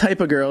the type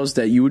of girls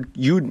that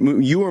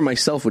you or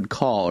myself would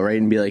call, right,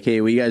 and be like,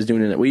 hey, what are you guys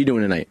doing tonight? What are you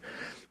doing tonight?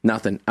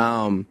 Nothing.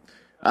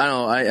 I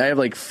don't know. I have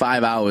like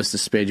 5 hours to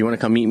spare. Do you want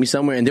to come meet me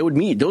somewhere? And they would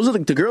meet. Those are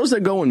the girls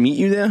that go and meet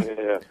you there.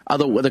 Yeah. Are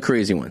the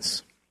crazy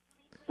ones.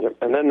 Yep.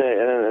 And then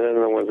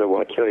the ones that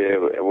want to kill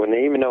you when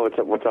they even know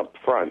what's up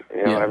front.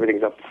 You know,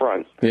 everything's up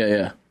front.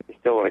 Yeah. They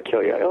still want to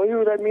kill you. Oh,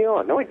 you let me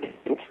on. No, I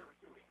didn't.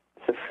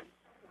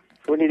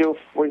 What are you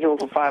doing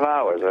for 5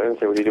 hours? I didn't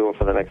say what are you doing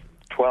for the next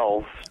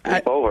 12.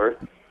 Sleep over.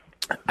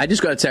 I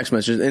just got a text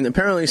message, and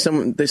apparently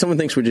someone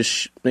thinks we're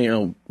just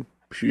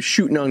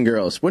shooting on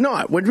girls. We're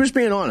not. We're just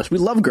being honest. We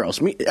love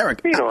girls.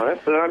 Eric. Being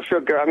honest, but I'm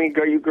sure. I mean,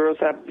 you girls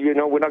have. You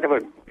know, we're not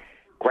going to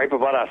gripe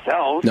about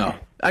ourselves. No,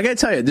 I got to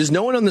tell you, there's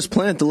no one on this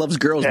planet that loves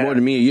girls more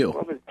than me or you.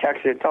 Well,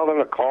 text it. Tell them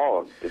to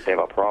call if they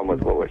have a problem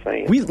with what we're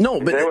saying. But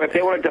if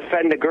they want to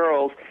defend the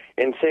girls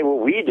and say what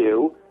we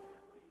do.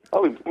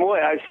 Oh, boy,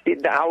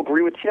 I'll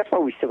agree with you. That's why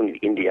we still need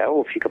India.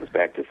 Oh, if she comes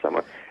back this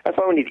summer. That's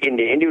why we need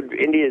India.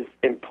 India's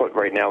input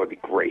right now would be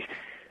great.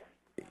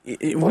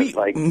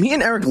 Me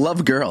and Eric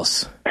love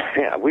girls.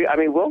 Yeah, we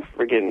don't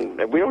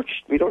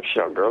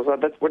shit on girls.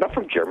 We're not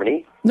from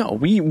Germany. No,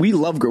 we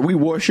love girls. We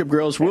worship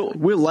girls.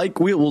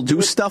 We'll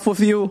do stuff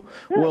with you.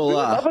 Yeah, we'll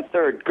love a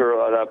third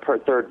girl,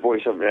 third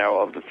voice of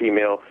the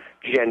female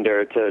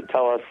gender to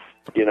tell us,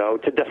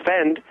 to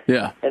defend.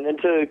 Yeah, and then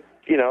to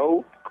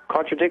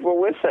contradict what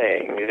we're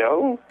saying.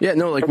 Yeah,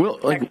 no, we'll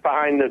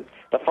behind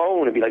the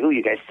phone and be like, "Oh,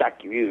 you guys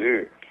suck."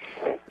 You.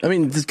 I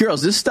mean,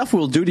 this stuff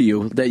will do to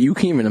you that you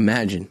can't even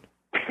imagine.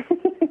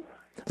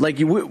 Like,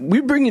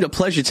 we bring you to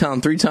Pleasure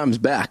Town 3 times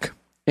back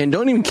and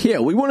don't even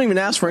care. We won't even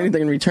ask for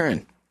anything in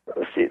return.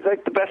 See, it's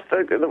like the best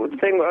thing.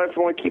 I just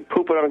want to keep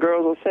pooping on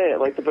girls. I'll say it.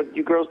 Like, but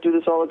you girls do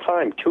this all the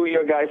time. To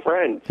your guy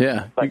friend.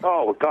 Yeah. Like,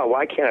 oh God,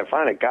 why can't I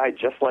find a guy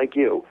just like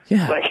you?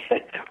 Yeah. Like,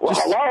 well,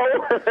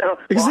 hello.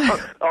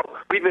 Exactly. Oh,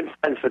 we've been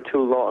friends for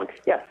too long.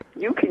 Yeah,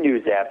 you can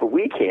use that, but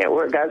we can't.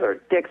 We're guys are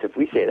dicks if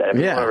we say that. I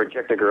mean, Yeah. we want to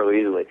reject a girl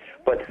easily.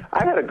 But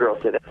I had a girl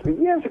say that to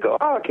me years ago.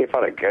 Oh, okay,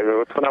 fine.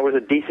 When I was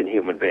a decent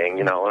human being,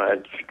 you know,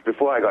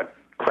 before I got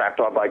crapped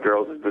on by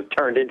girls, it was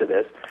turned into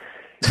this.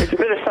 It's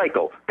been a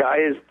cycle. Guy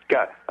is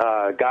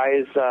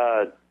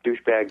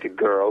douchebag to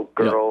girl.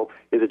 Girl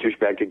is a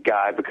douchebag to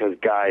guy because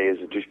guy is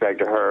a douchebag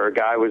to her.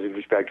 Guy was a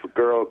douchebag to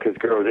girl because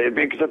girl.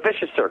 It's a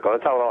vicious circle.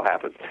 That's how it all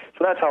happens.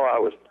 So that's how I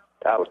was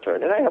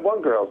turned. And I had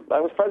one girl. I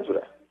was friends with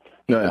her.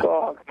 Yeah.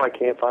 Oh, I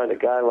can't find a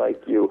guy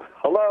like you.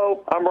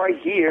 Hello, I'm right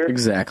here.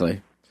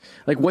 Exactly.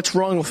 Like, what's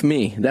wrong with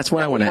me? That's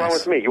what I want to ask.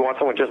 What's wrong with me? You want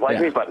someone just like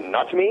me, but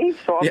not me?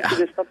 So obviously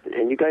there's something.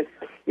 And you guys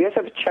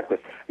have a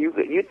checklist.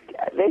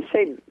 They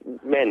say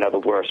men are the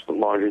worst with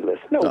laundry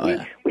lists. No,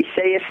 we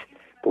say it,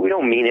 but we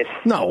don't mean it.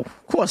 No,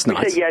 of course not.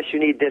 We say, yes, you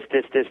need this,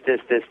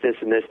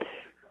 and this.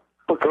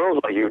 But girls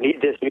are, you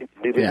need this, you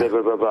need this,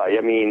 blah, blah, blah.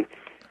 I mean,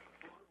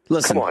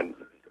 listen. Come on.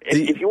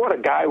 If you want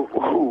a guy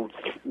who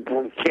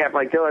can't,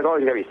 like, they're like, oh,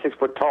 he's got to be 6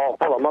 foot tall,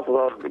 full of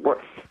muscle,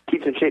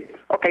 keeps in shape.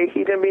 Okay,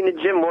 he's going to be in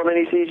the gym more than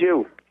he sees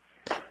you.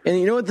 And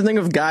you know what the thing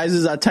of guys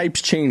is? Our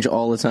types change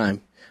all the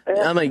time.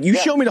 I'm like, you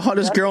show me the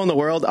hottest girl in the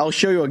world, I'll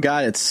show you a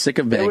guy that's sick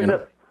of banging.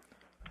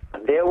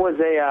 There was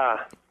a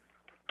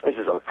this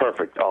is the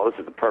perfect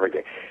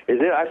thing.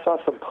 I saw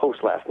some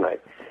post last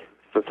night.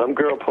 So some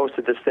girl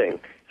posted this thing.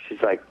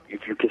 She's like,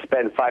 if you could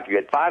spend you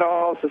had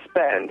 $5 to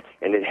spend,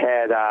 and it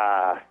had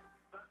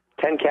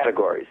 10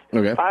 categories.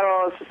 Okay.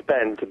 $5 to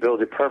spend to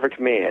build a perfect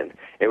man.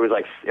 It was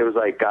like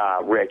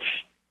rich,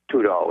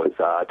 $2,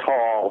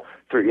 tall,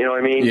 $3. You know what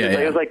I mean? Yeah,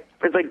 It was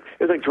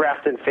like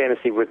drafting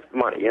fantasy with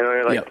money. You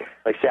know,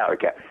 like salary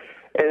cap.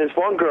 And this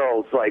one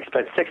girl's like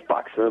spent $6,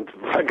 and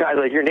the guy's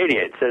like, "You're an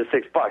idiot." It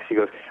says $6. He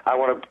goes, "I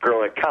want a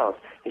girl that counts."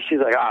 And she's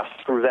like,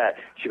 screw that."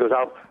 She goes,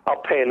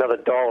 "I'll pay another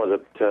 $1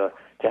 to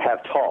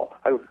have tall."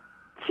 I go,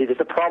 see,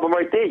 there's a problem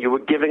right there. You were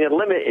giving a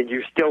limit, and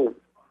you still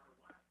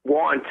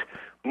want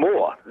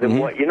more than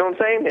what you know what I'm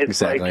saying? It's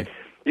exactly. Like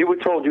you were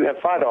told you have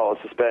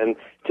 $5 to spend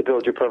to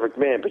build your perfect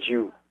man, but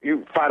you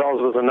 $5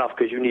 was enough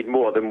because you need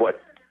more than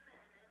what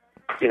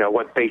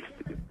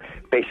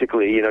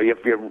basically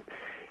you're.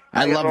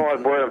 I don't know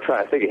what word I'm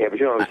trying to think of here, but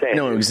you know what I'm saying. I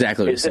know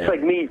exactly what you're saying.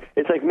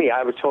 It's like me.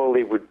 I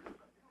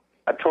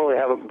totally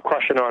have a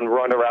crushing on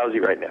Ronda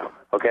Rousey right now.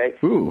 Okay,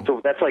 Ooh.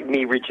 So that's like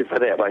me reaching for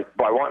that. Like,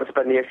 I want to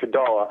spend the extra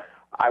 $1.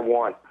 I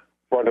want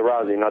Ronda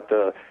Rousey, not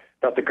the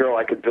girl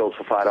I could build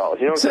for $5. You know what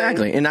I'm saying?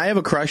 Exactly. And I have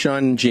a crush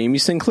on Jamie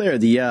Sinclair,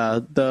 the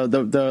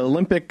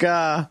Olympic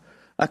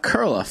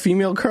curler,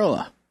 female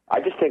curler. I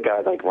just think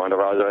I like Ronda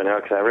Rousey right now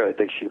because I really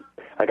think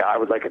I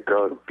would like a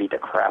girl to beat the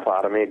crap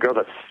out of me, a girl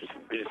that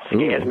just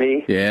scares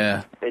me.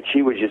 Yeah. And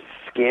she would just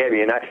scare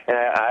me. And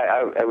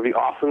it would be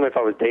awesome if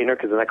I was dating her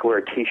because then I could wear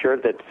a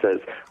T-shirt that says,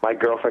 "My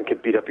girlfriend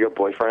could beat up your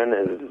boyfriend,"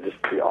 and it would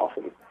just be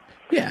awesome.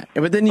 Yeah.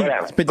 But then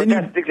that's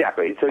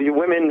exactly. So you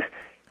women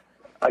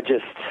are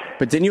just.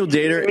 But then you'll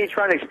date her. Even me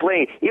trying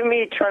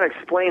to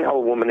explain how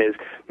a woman is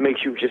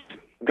makes you just,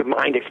 the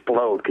mind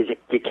explode because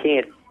you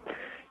can't,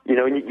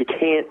 you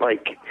can't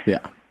like. Yeah.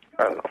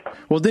 I don't know.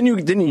 Well, then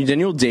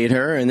you'll date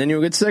her, and then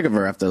you'll get sick of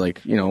her after,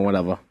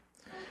 whatever.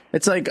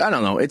 It's like, I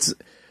don't know. It's,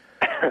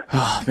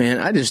 oh man,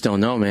 I just don't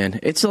know, man.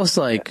 It's just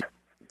like,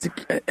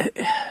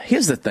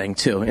 here's the thing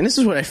too, and this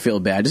is what I feel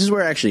bad. This is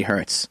where it actually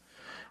hurts.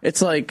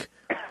 It's like,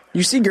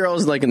 you see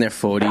girls like in their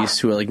 40s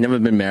who are like never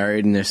been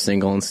married and they're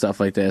single and stuff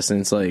like this,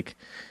 and it's like,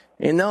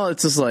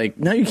 it's just like,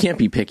 now you can't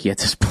be picky at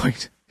this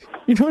point.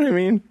 You know what I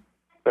mean?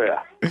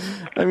 Yeah.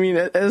 I mean,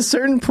 at a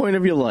certain point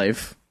of your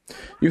life,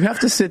 you have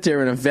to sit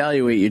there and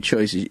evaluate your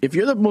choices. If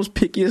you're the most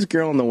pickiest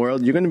girl in the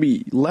world, you're going to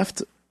be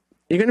left.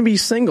 You're going to be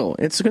single.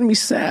 It's going to be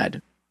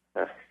sad.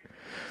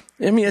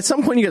 I mean, at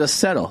some point you got to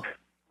settle.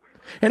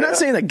 And not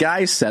saying that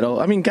guys settle.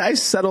 I mean,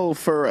 guys settle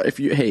for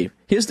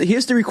here's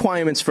the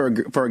requirements for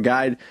a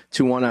guy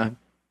to want to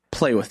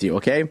play with you.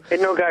 Okay.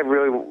 And no guy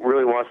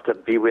really wants to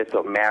be with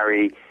or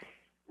marry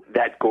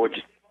that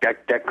gorgeous.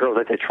 That girl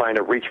that they're trying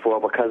to reach for,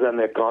 because then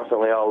they're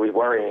constantly always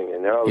worrying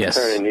and they're always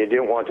turning. You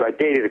didn't want to. I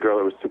dated a girl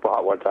that was super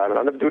hot one time, and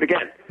I'll never do it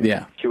again.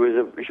 Yeah, she was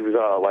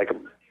like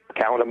a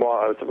calendar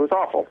model. It was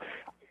awful.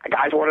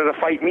 Guys wanted to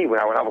fight me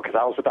when I went out because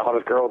I was with the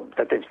hottest girl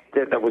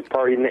that was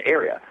probably in the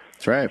area.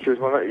 That's right. She was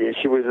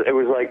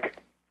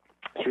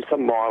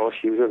some model.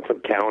 She was in some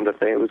calendar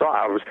thing.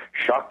 I was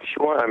shocked.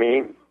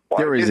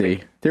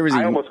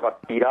 I almost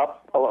got beat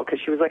up a lot because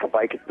she was like a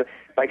biker.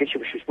 She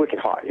was wicked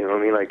hot. You know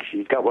what I mean? Like,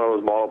 she's got one of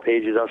those model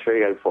pages. I'll show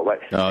you guys.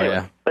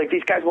 Yeah. Like,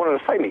 these guys wanted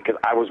to fight me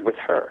because I was with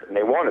her and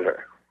they wanted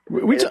her.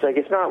 It's like,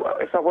 it's not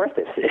worth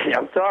it.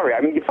 I'm sorry. I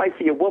mean, you fight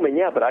for your woman,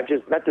 but I've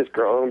just met this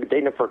girl and I've been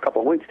dating her for a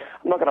couple of weeks.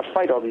 I'm not going to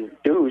fight all these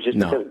dudes just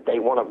because they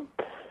want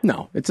to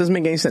No, it doesn't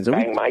make any sense.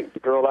 Bang my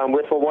girl I'm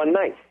with for one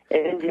night.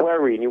 And you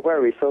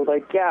worry. So,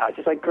 like, yeah,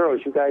 just like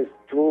girls, you guys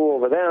drool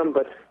over them,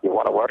 but you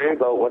want to worry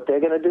about what they're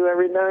going to do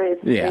every night.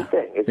 It's the same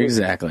thing.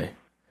 Exactly.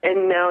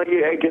 And now,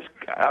 I guess,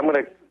 I'm going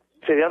to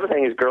say the other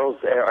thing is girls,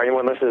 or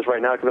anyone listening to this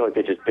right now, can feel like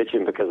they're just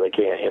bitching because they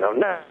can't,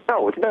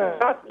 No, it's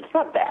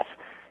not that.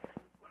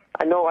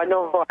 I know I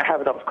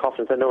have enough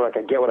confidence. I know, like,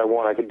 I get what I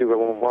want. I can do what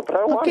I want, but I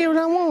don't want. Get what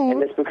I want.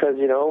 And it's because,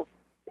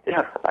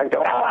 yeah,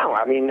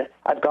 I mean,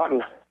 I've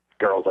gotten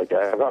girls like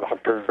that. I've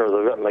got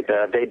girls like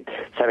that. They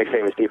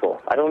semi-famous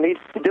people. I don't need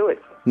to do it.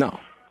 No.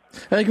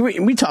 Like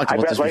we talked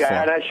about this before.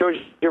 And I showed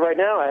you right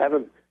now, I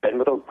haven't been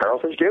with a girl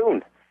since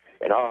June.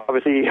 And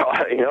obviously,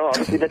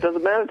 obviously that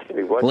doesn't matter to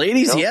me.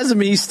 Ladies, he hasn't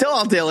been. He's still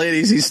out there,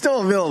 ladies. He's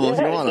still available if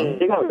you want him.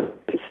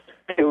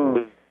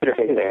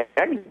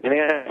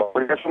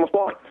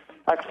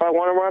 If I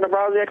want to run a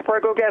browser, I can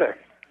probably go get her.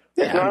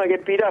 Yeah. If not, I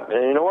get beat up.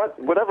 And you know what?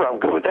 Whatever, I'm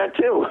good with that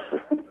too.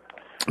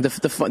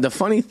 The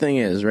funny thing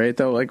is, right,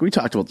 though, like we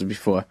talked about this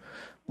before,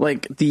 this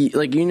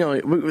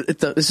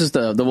is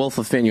the Wolf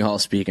of Faneuil Hall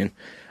speaking.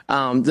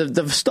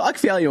 The stock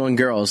value on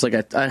girls, like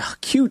a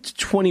cute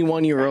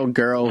 21-year-old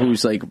girl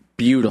who's like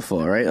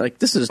beautiful, right? Like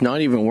this is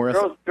not even worth.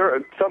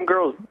 Some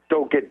girls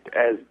don't get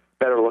as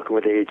better looking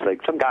with age.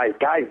 Like some guys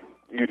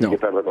usually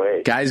get better looking with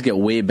age. Guys get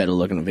way better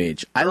looking with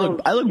age. I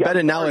look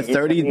better now at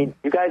 30. I mean,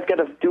 you guys got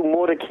to do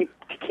more to keep.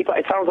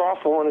 It sounds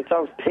awful and it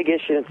sounds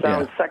piggish and it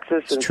sounds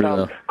sexist and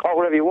call it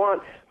whatever you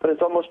want, but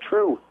it's almost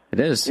true. It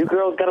is. You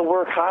girls got to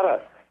work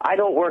harder. I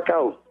don't work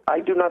out.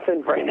 I do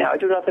nothing right now. I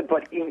do nothing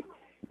but eat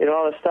and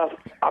all this stuff.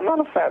 I'm not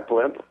a fat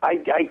blimp. I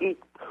eat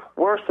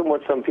worse than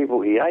what some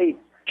people eat. I eat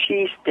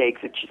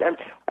cheesesteaks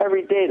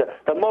every day.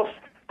 The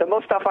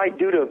most stuff I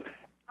do to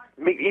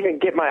even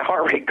get my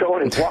heart rate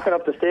going is walking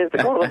up the stairs to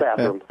go to the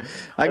bathroom.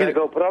 I gotta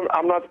go, but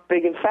I'm not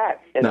big and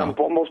fat, and I'm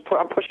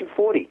pushing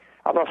 40.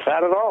 I'm not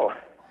fat at all.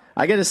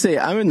 I got to say,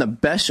 I'm in the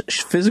best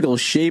physical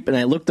shape, and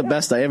I look the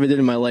best I ever did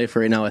in my life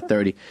right now at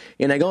 30.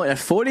 And I go at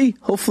 40,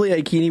 hopefully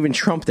I can even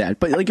trump that.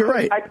 But like you're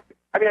right.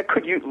 I mean, I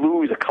could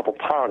lose a couple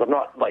pounds. I'm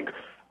not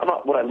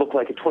what I look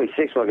like at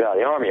 26 when I got out of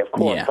the Army, of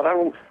course. Yeah. But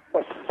I'm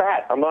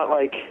fat. I'm not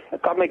like,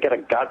 I may get a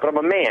gut, but I'm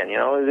a man,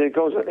 it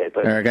goes with it.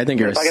 But Eric, I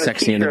think you're a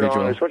sexy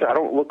individual. I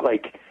don't look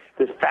like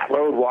this fat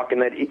load walking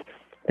that.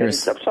 I'm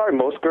sorry,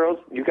 most girls,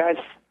 you guys,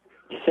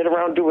 you sit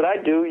around and do what I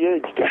do,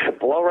 you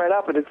blow right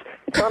up, and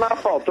it's not our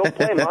fault. Don't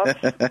blame us.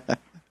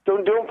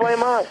 Don't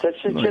blame us.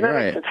 That's just genetics.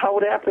 Right. That's how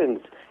it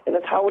happens, and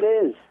that's how it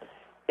is.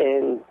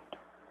 And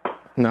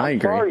I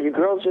agree. Sorry, you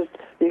girls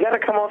you got to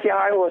come off your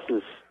high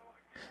horses.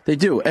 They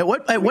do. At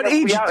what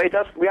age?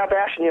 We are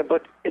bashing you,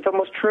 but it's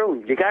almost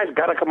true. You guys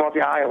got to come off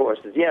your high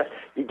horses. Yes,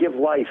 you give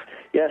life.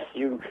 Yes,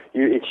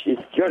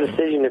 it's your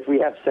decision if we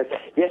have sex.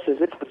 Yes,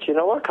 but you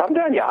know what? Come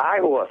down your high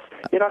horse.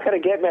 You're not going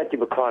to get Matthew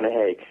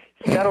McConaughey.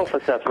 Settle for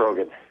Seth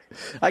Rogen.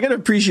 I gotta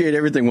appreciate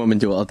everything women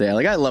do out there.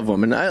 Like I love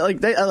women. I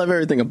love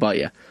everything about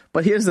you.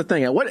 But here's the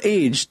thing: at what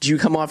age do you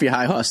come off your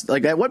high horse?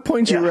 Like at what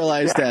point do you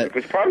realize that?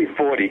 It's probably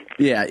 40.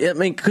 Yeah, I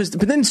mean,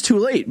 but then it's too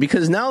late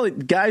because now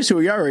guys who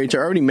are your age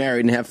are already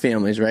married and have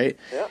families, right?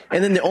 Yeah.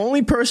 And then the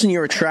only person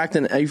you're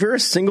attracting, if you're a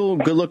single,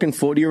 good-looking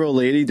 40-year-old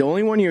lady, the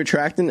only one you're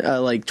attracting,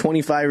 like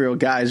 25-year-old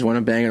guys want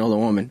to bang an older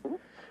woman.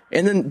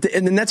 And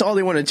then that's all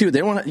they want to do.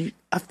 They want to.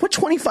 What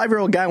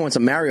 25-year-old guy wants to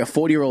marry a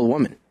 40-year-old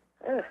woman?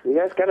 Yeah, you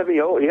guys got to be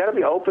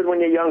open when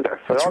you're younger.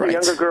 For all the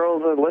younger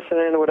girls that are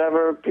listening or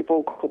whatever,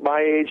 people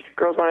my age,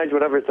 girls my age,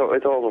 whatever, it's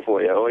over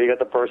for you. Or you got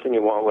the person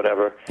you want,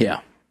 whatever.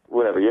 Yeah.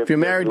 Whatever. If you're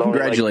married,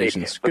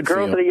 congratulations. Good for you.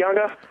 Girls that are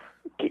younger,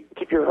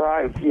 keep your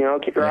eyes,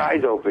 keep your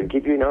eyes open.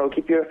 Keep your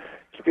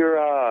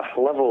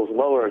levels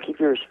lower. Keep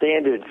your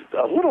standards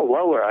a little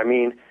lower. I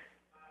mean,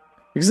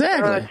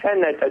 exactly.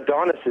 10 that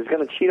Adonis is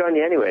going to cheat on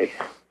you anyway.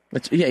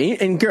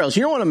 And girls,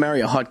 you don't want to marry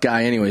a hot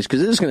guy anyways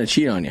because they're just going to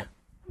cheat on you.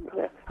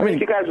 Yeah. I mean,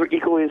 if you guys were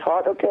equally as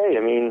hot, okay.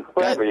 I mean,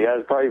 whatever. You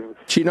guys probably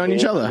cheat on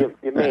each other.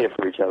 You made it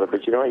for each other,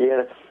 but you know what? You're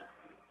going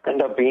to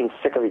end up being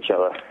sick of each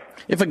other.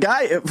 If a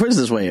guy, put it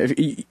this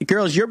way,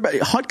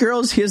 hot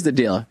girls, here's the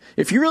deal.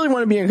 If you really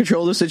want to be in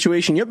control of the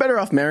situation, you're better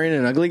off marrying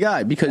an ugly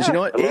guy because you know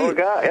what?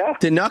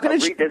 They're not going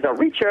to. There's a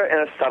reacher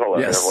and a settler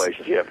in a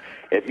relationship.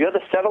 If you're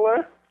the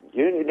settler,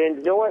 you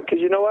know what? Because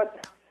you know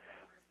what?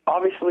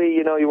 Obviously,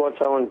 you want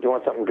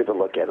something good to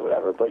look at or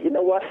whatever. But you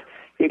know what?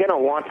 You're going to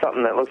want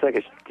something that looks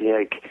like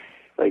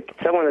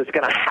someone that's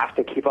going to have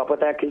to keep up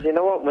with that. Because you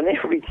know what? When they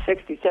reach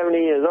 60, 70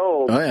 years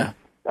old, I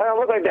don't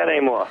look like that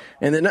anymore.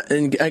 And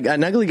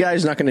an ugly guy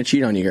is not going to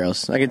cheat on you,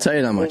 girls. I can tell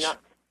you that much.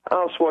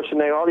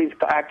 Schwarzenegger, all these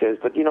actors,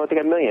 but they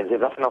got millions. They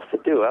have nothing else to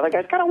do. That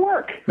guy's got to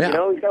work. Yeah.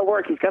 He's got to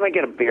work. He's going to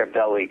get a beer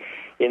belly,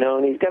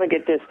 and he's going to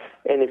get this.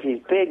 And if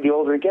he's big, the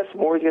older he gets, the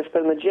more he's going to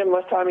spend in the gym,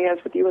 less time he has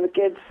with you and the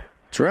kids.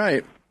 That's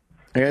right.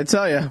 I got to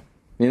tell you,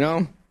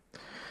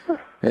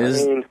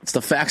 it's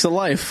the facts of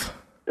life.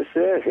 This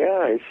is,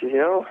 yeah.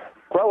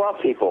 Grow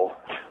up, people.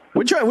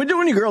 We're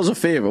doing you girls a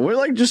favor.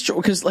 We're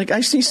because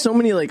I see so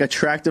many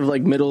attractive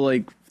middle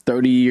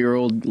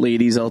 30-year-old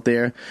ladies out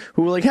there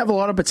who have a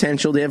lot of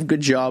potential. They have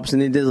good jobs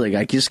and they did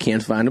I just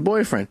can't find a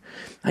boyfriend.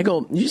 I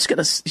go, you just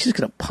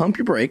gotta pump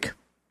your brake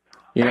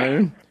You know what I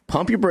mean?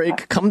 Pump your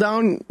brake, come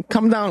down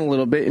a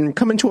little bit, and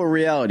come into a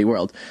reality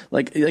world.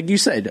 Like you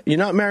said, you're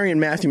not marrying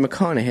Matthew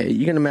McConaughey.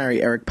 You're going to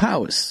marry Eric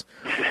Powers.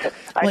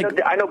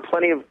 I know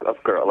plenty of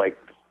girls, like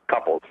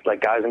couples,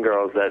 like guys and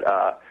girls that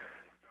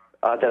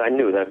I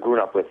knew, that I've grown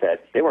up with,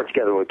 that they weren't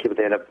together with kids, but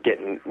we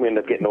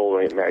ended up getting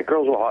older and married.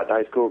 Girls were hot in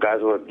high school,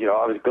 guys were,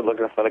 always good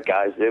looking for the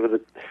guys. They were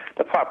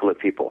the popular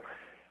people.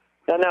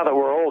 Now that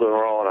we're older,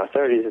 we're all in our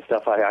 30s and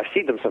stuff, I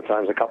see them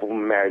sometimes, a couple of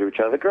them married to each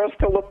other. The girls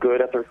still look good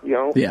after,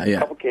 a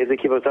couple kids, they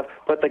keep it stuff.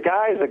 But the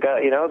guys, they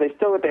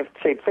still have the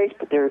same face,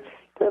 but they're a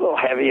little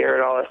heavier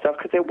and all that stuff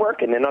because they're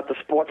working. They're not the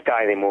sports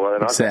guy anymore.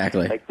 They're not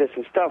exactly like this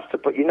and stuff. So,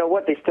 but you know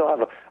what? They still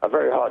have a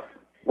very hot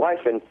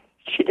wife, and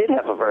she did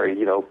have a very,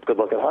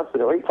 good-looking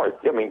husband.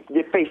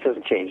 Your face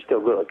doesn't change,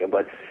 still good-looking,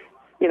 but,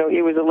 he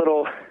was a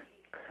little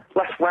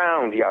less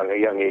round at a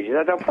young age.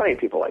 I know plenty of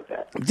people like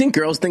that. You think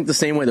girls think the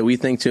same way that we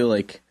think, too?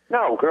 Like,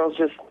 no, girls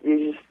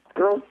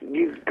girls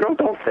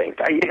don't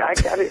think. I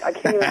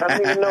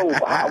don't even know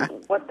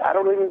what. I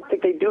don't even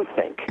think they do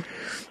think.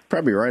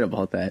 Probably right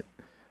about that.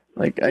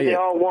 Like they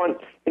all want,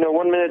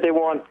 1 minute they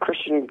want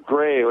Christian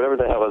Grey, whatever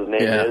the hell his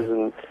name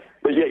is,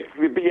 but yet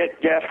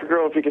you ask a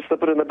girl if you can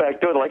slip it in the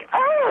back door, they're like,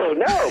 oh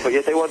no, but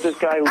yet they want this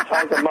guy who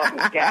ties them up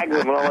and gags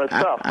them and all that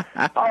stuff.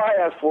 All I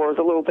ask for is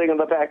a little thing in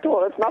the back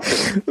door. That's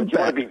nothing. But you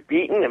want to be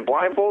beaten and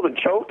blindfolded and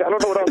choked? I don't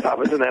know what else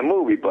happens in that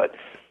movie, but.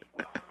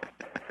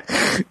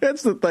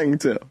 That's the thing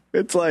too.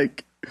 It's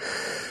like,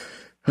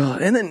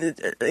 and then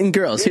in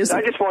girls,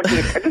 I just want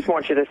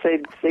you to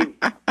say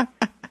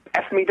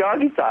F me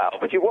doggy style,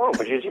 but you won't.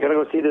 But you're going to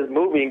go see this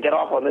movie and get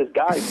off on this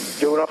guy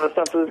doing all this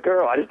stuff to this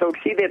girl. I just don't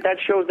see that. That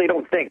shows they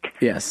don't think.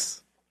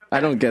 Yes, I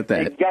don't get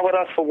that. They yell at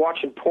us for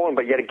watching porn,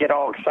 but you got to get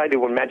all excited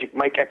when Magic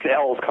Mike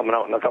XL is coming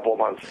out in a couple of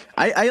months.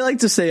 I like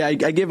to say I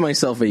give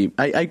myself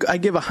I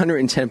give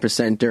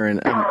 110% during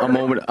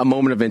a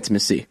moment of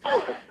intimacy.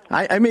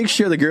 I make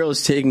sure the girl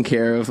is taken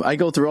care of. I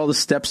go through all the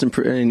steps and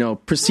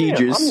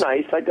procedures. Yeah,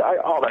 I'm nice. I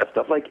all that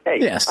stuff. Like, hey,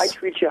 yes. I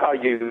treat you how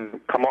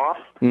you come off.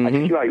 Mm-hmm. I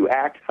treat you how you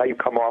act, how you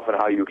come off, and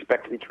how you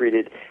expect to be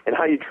treated, and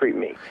how you treat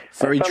me.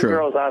 Very some true.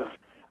 Girls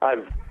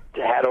I've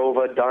had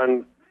over,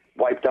 done,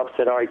 wiped up,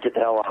 said, all right, get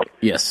the hell out.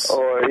 Yes.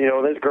 Or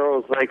there's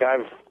girls like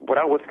I've went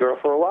out with a girl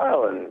for a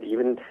while, and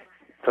even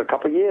for a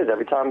couple of years,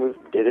 every time we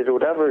did it or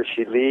whatever,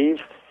 she'd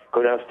leave.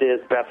 Go downstairs,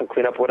 bathroom,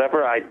 clean up,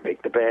 whatever. I'd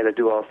make the bed, I'd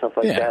do all stuff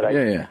like that.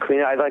 I'd clean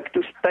it. I'd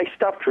do nice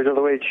stuff, treat her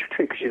the way she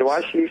treated. Because you know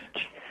why?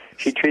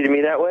 She treated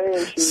me that way.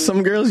 And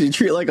some girls you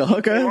treat like a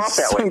hooker.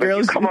 Some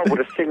girls you come up with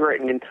a cigarette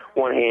in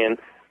one hand,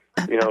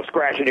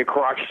 scratching your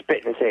crotch,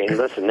 spitting, and saying,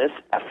 "Listen, this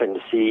effing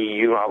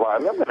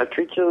I'm going to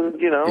treat you,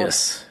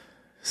 Yes.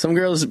 Some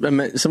girls you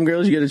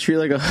got to treat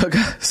like a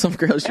hooker. Some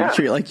girls you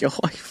treat like your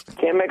wife.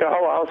 Can't make a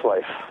whole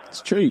housewife.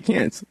 It's true, you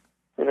can't.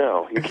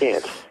 No, you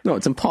can't. No,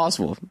 it's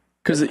impossible.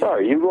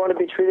 Sorry, you want to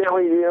be treated that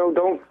way,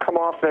 don't come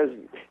off as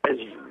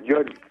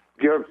your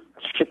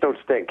shit don't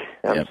stink.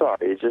 I'm sorry.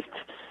 It's just,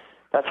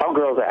 that's how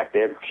girls act.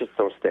 Their shit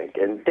don't stink.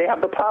 And they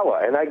have the power.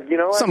 And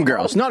some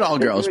girls, not all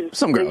girls,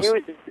 some girls.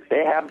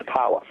 They have the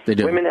power. They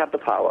do. Women have the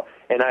power.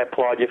 And I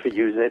applaud you for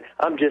using it.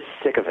 I'm just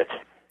sick of it.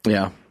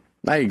 Yeah,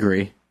 I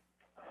agree.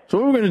 So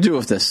what are we going to do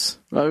with this?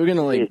 Are we going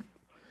to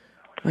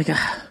we're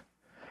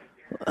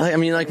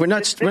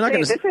not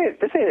going to.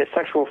 This ain't a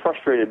sexual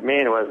frustrated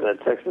man who hasn't had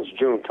sex since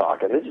June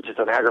talking. This is just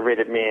an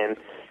aggravated man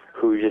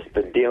who's just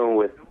been dealing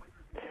with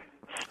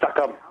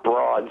stuck-up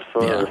broads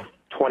for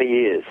 20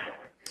 years.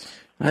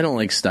 I don't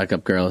like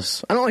stuck-up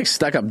girls. I don't like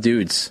stuck-up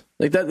dudes.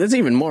 Like that's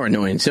even more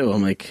annoying too.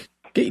 I'm like,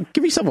 give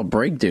yourself a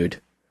break,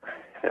 dude.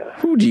 Yeah.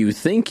 Who do you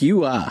think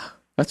you are?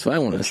 That's what I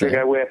want to say.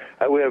 I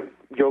wear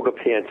yoga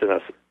pants and a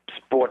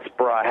sports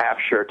bra half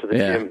shirt to the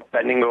gym,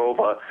 bending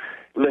over,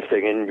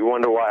 lifting, and you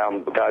wonder why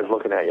the guy's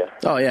looking at you.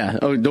 Oh yeah.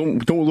 Oh,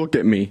 don't look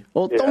at me.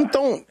 Well,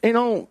 don't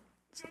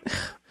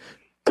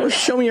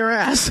show me your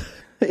ass.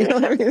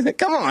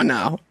 Come on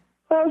now.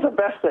 That was the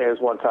best thing. It was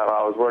one time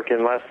I was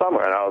working last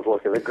summer, and I was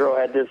looking. The girl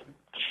had this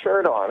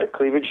shirt on, a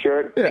cleavage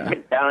shirt, big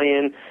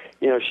medallion.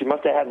 She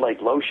must have had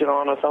like lotion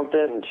on or something.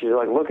 And she's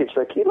like looking. She's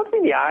like, "Can you look me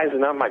in the eyes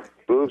and not my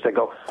boobs?" I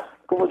go,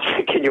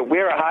 "Can you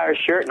wear a higher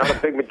shirt, not a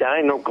big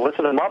medallion, no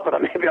glisten them up,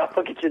 and maybe I'll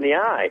look at you in the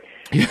eye."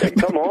 Like,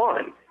 come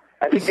on.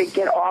 I think they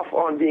get off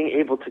on being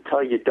able to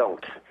tell you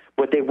don't,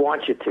 what they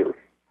want you to.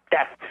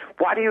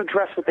 Why do you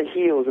dress with the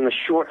heels and the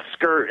short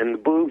skirt and the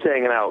boobs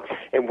hanging out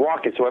and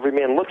walking so every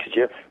man looks at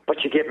you,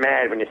 but you get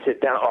mad when you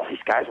sit down? Oh, these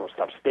guys won't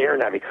stop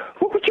staring at me.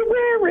 Look what you're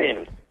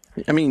wearing.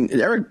 I mean,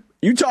 Eric,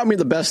 you taught me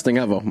the best thing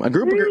ever. A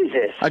group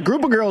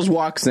of girls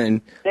walks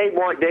in.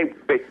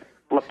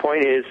 The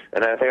point is,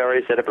 and I think I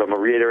already said it, but I'm going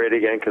to reiterate it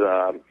again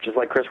because just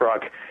like Chris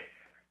Rock,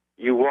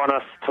 you want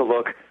us to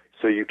look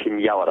so you can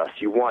yell at us.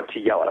 You want to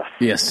yell at us.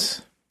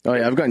 Yes. Oh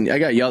yeah, I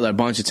got yelled at a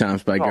bunch of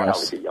times by girls. I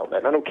don't get yelled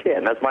at. I don't care.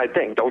 And that's my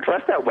thing. Don't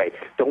dress that way.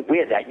 Don't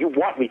wear that. You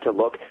want me to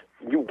look.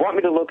 You want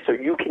me to look so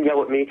you can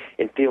yell at me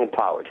and feel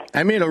empowered.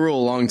 I made a rule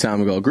a long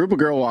time ago. A group of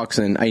girl walks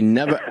in. I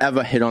never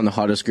ever hit on the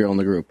hottest girl in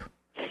the group.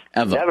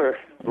 Ever. Never.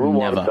 Rule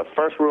one. Never. It's the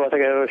first rule I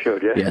think I ever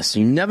showed you. Yes,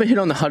 you never hit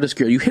on the hottest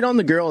girl. You hit on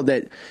the girl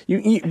that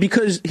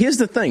because here's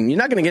the thing: you're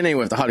not going to get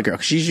anywhere with the hotter girl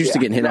because she's used to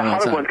getting hit on all the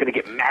The time. hotter one's going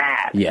to get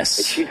mad.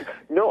 Yes.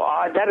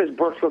 That has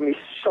worked with me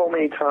so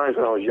many times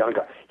when I was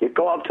younger. You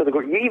go up to the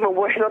girl. You even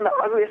hit on the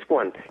ugliest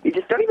one. You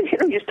just don't even hit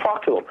them. You just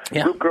talk to them.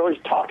 Yeah. Group girls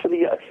talk to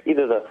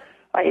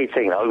I hate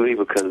saying ugly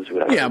because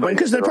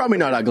because they're probably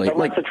not ugly. The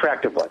less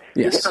attractive one.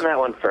 Yes. You hit on that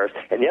one first,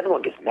 and the other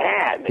one gets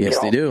mad. Yes,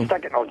 they do.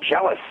 Start getting all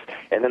jealous,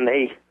 and then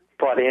they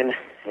butt in,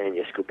 and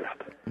you scoop it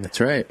up. That's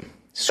right.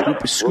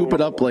 Scoop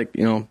it up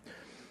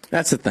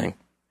that's the thing.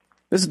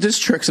 This is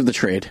just tricks of the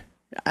trade.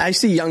 I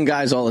see young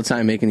guys all the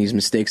time making these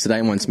mistakes that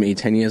I once made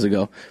 10 years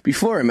ago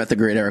before I met the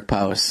great Eric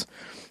Powers.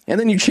 And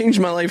then you changed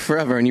my life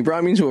forever, and you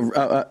brought me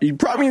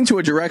into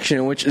a direction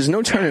in which there's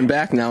no turning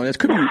back now, and it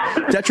could be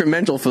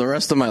detrimental for the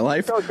rest of my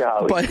life.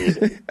 But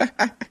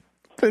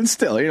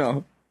still,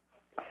 I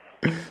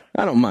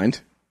don't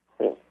mind.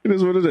 It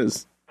is what it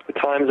is. The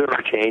times are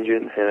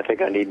changing, and I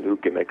think I need new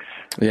gimmicks.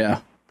 Yeah,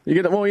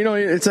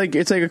 it's like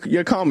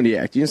a comedy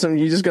act. You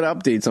just got to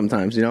update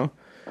sometimes, and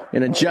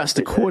adjust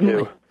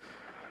accordingly.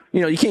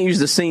 You can't use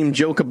the same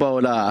joke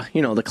about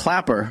the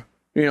clapper.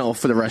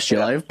 For the rest of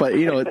your life. But,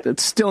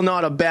 it's still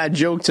not a bad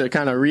joke to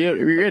kind of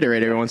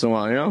reiterate every once in a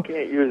while, You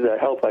can't use the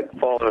help like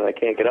falling and I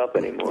can't get up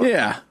anymore.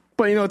 Yeah.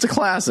 But, it's a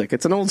classic.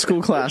 It's an old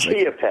school classic. The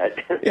Chia Pet.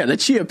 Yeah, the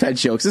Chia Pet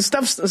jokes. This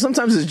stuff,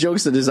 sometimes it's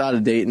jokes that is out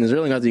of date and there's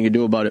really nothing you can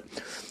do about it.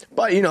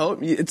 But,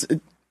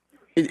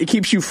 it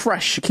keeps you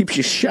fresh. It keeps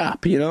you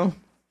sharp, Yeah.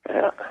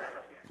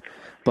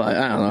 But,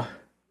 I don't know.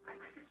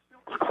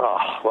 Oh,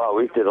 wow,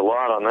 we did a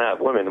lot on that.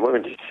 Women,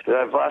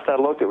 last I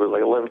looked, it was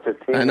like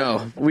 11:15. I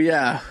know. We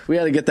had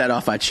to get that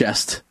off our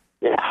chest.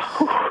 Yeah.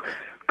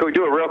 Can we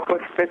do it real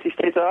quick? 50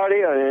 states of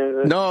Arty?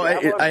 No,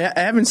 I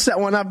haven't set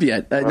one up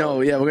yet. No,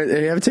 yeah, we're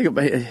gonna have to take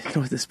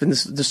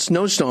the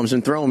snowstorms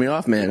been throwing me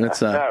off, man.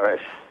 It's all right.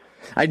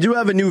 I do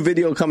have a new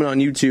video coming on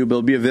YouTube.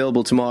 It'll be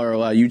available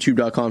tomorrow.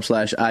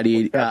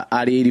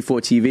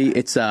 YouTube.com/Arty84TV.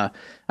 It's I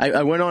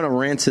went on a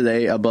rant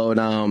today about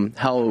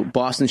how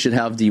Boston should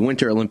have the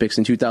Winter Olympics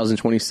in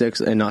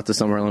 2026 and not the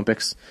Summer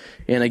Olympics,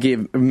 and I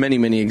gave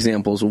many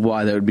examples of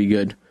why that would be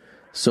good.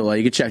 So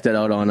you can check that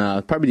out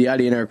on probably the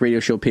Arty and Eric Radio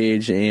Show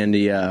page and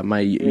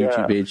my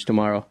YouTube page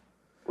tomorrow.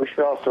 We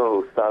should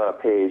also start a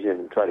page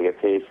and try to get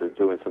paid for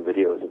doing some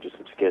videos and just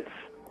some skits.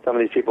 Some of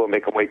these people are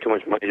making way too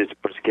much money just to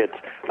put skits.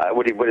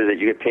 What is it?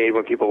 You get paid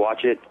when people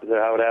watch it? Is that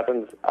how it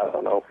happens? I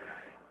don't know.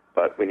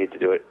 But we need to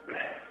do it.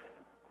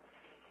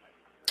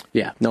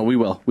 Yeah, no, we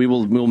will.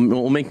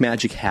 We'll make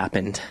magic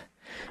happen,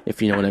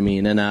 if you know what I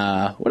mean. And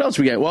what else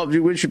we got? Well,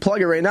 we should plug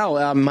it right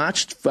now.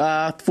 March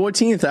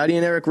 14th, Arty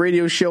and Eric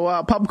Radio Show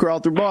pub crawl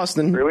through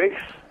Boston. 3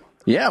 weeks?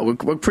 Yeah,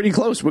 we're pretty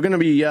close. We're going to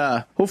be,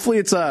 hopefully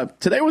it's,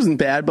 today wasn't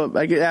bad, but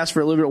I get asked for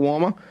a little bit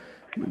warmer.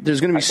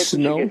 There's going to be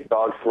snow. We should get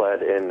dog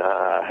sled and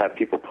have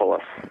people pull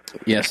us.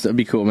 Yes, that'd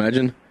be cool.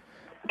 Imagine.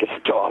 Get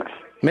dogs.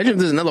 Imagine if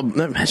there's another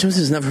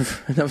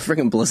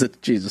freaking blizzard.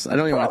 Jesus, I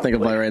don't even want to think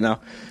about it right now.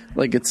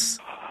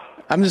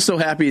 I'm just so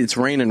happy it's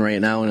raining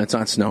right now and it's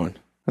not snowing.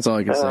 That's all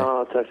I can say.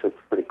 Oh, it's actually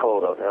pretty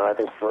cold out now. I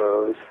think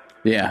froze.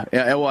 Yeah.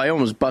 Well, I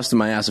almost busted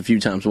my ass a few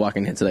times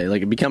walking here today.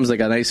 It becomes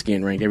like an ice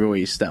skating rink everywhere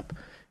you step.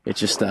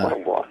 It's just.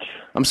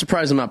 I'm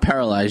surprised I'm not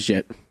paralyzed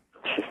yet.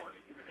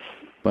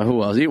 But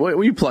who else? What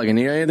are you plugging?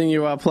 Anything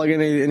you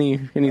plugging?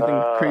 Anything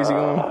crazy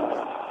going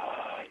on?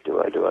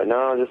 Do I?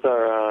 No, just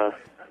our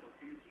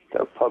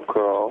pub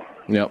crawl.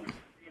 Yep.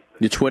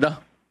 Your Twitter?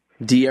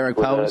 D. Eric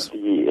Powers?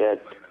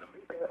 _Eric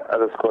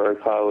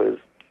Powers.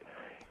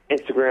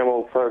 Instagram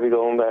will probably be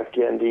going back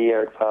again, D.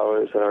 Eric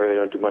Powers. I really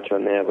don't do much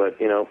on there, but,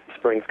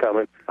 spring's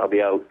coming. I'll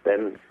be out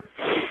then.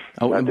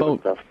 Out and about.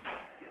 Stuff.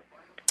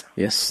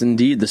 Yes,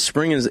 indeed. The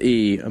spring is do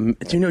you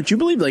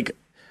believe,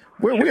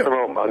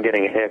 I'm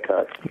getting a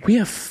haircut. We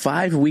are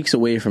 5 weeks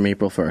away from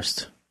April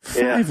 1st.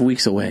 5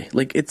 weeks away.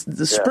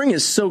 The spring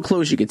is so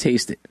close you could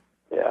taste it.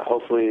 Yeah,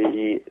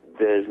 hopefully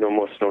there's no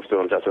more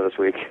snowstorms after this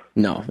week.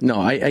 No.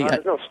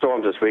 There's no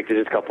storms this week.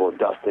 There's just a couple of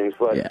dustings,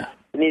 but it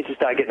needs to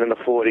start getting in the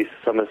 40s.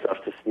 Some of the stuff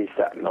just needs to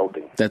start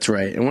melting. That's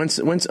right. And once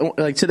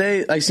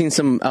today, I seen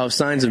some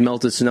signs of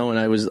melted snow, and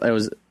I was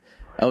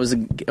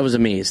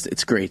amazed.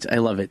 It's great. I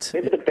love it.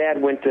 Maybe the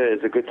bad winter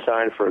is a good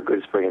sign for a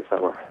good spring and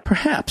summer.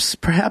 Perhaps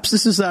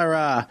this is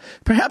our.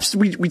 Perhaps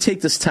we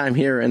take this time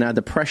here in our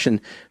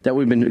depression that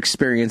we've been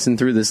experiencing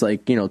through this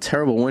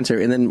terrible winter,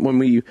 and then when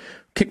we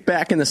kick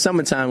back in the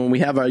summertime, when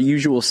we have our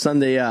usual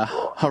Sunday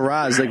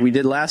hurrahs like we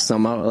did last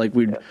summer,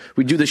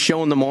 we do the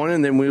show in the morning,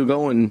 and then we'll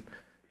go and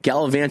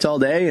gallivant all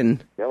day.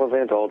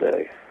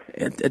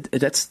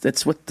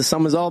 That's what the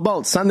summer's all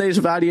about. Sundays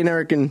with Arty and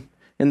Eric and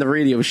the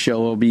radio show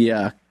will be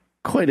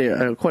quite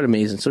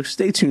amazing. So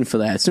stay tuned for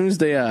that. As soon as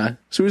the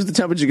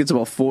temperature gets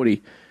about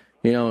 40,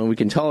 and we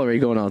can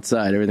tolerate going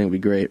outside, everything will be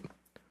great.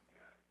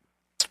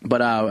 But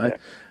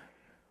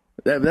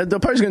the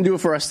party's going to do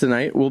it for us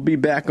tonight. We'll be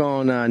back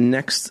on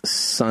next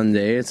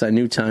Sunday. It's our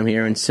new time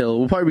here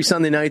we'll probably be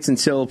Sunday nights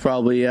until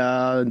probably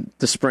the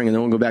spring, and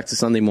then we'll go back to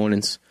Sunday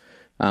mornings.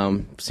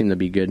 Seem to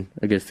be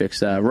a good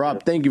fix.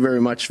 Rob, thank you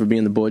very much for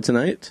being the boy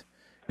tonight.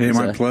 Hey,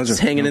 my pleasure.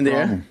 Just hanging in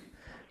there. Problem.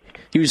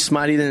 He was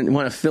smart. He didn't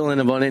want to fill in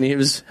about any of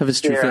his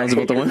true feelings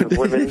about the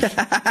women.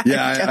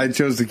 Yeah, I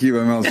chose to keep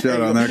my mouth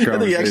shut on that conversation. I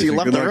think he actually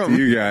left Good the luck room.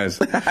 to you guys.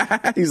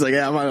 He's like,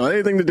 yeah, I don't want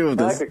anything to do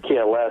with I this. could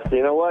care less.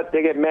 You know what?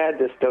 They get mad.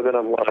 They're still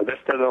gonna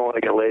want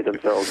to get laid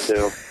themselves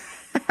too.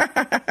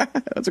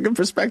 That's a good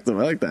perspective.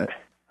 I like that.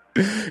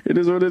 It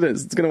is what it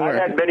is. It's gonna work.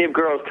 I've had many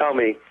girls tell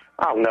me,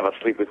 "I'll never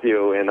sleep with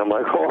you," and I'm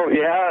like, "Oh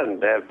yeah," and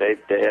they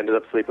ended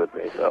up sleeping with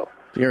me. So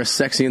you're a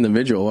sexy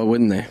individual. Why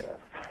wouldn't they?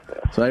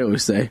 That's what I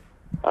always say.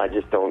 I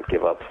just don't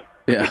give up.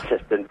 Yeah.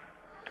 Persistent.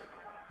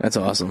 That's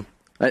awesome.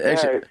 All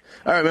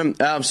right, man.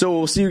 So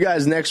we'll see you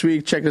guys next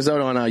week. Check us out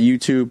on our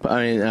YouTube,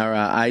 our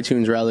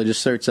iTunes, rather.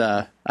 Just search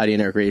Arty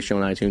and Eric Radio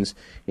Show on iTunes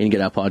and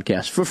get our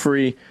podcast for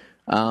free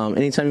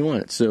anytime you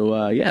want it.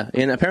 So, yeah.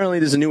 And apparently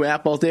there's a new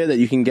app out there that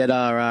you can get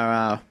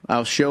our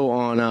show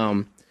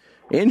on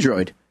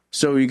Android.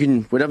 So you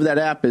can, whatever that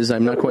app is,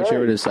 I'm not quite sure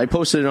what it is. I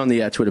posted it on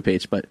the Twitter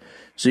page, but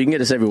so you can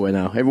get us everywhere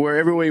now.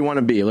 Everywhere you want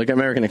to be, like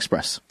American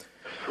Express.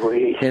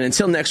 Sweet. And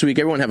until next week,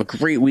 everyone have a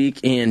great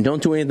week, and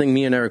don't do anything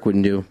me and Eric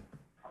wouldn't do.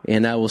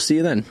 And I will see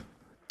you then.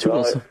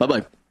 Toodles.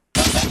 Bye-bye.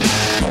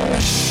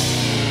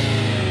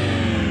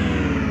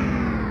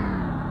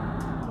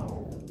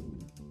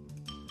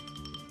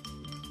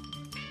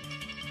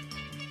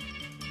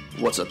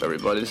 What's up,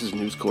 everybody? This is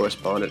news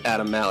correspondent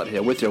Adam Mallett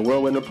here with your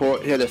Whirlwind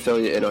Report, here to fill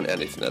you in on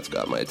anything that's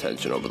got my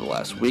attention over the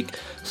last week.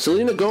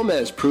 Selena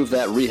Gomez proved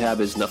that rehab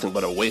is nothing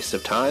but a waste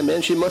of time,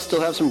 and she must still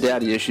have some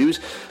daddy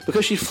issues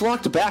because she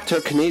flocked back to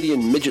her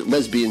Canadian midget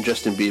lesbian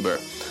Justin Bieber.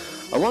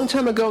 A long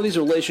time ago, these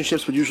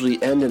relationships would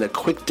usually end in a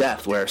quick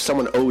death where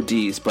someone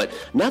ODs, but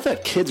now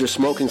that kids are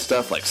smoking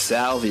stuff like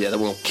salvia that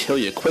won't kill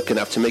you quick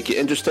enough to make you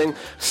interesting,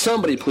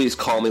 somebody please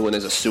call me when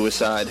there's a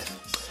suicide.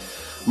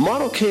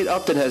 Model Kate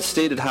Upton has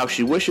stated how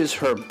she wishes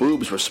her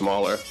boobs were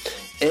smaller,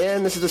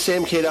 and this is the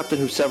same Kate Upton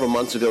who several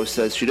months ago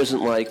says she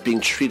doesn't like being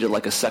treated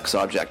like a sex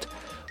object.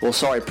 Well,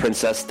 sorry,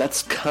 princess,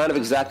 that's kind of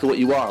exactly what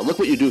you are. Look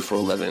what you do for a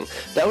living.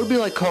 That would be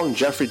like calling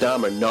Jeffrey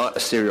Dahmer not a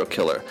serial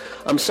killer.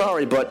 I'm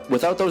sorry, but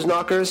without those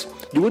knockers,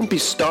 you wouldn't be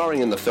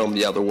starring in the film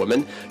The Other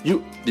Woman.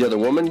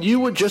 You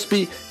would just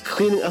be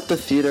cleaning up the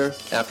theater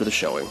after the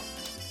showing.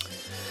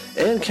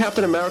 And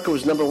Captain America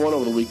was number one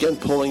over the weekend,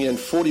 pulling in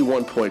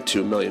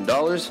 $41.2 million.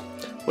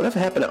 Whatever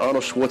happened to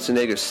Arnold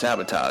Schwarzenegger's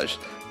Sabotage?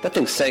 That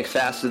thing sank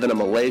faster than a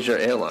Malaysia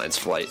Airlines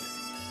flight.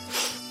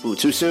 Ooh,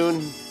 too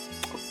soon?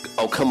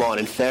 Oh, come on.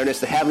 In fairness,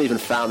 they haven't even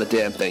found the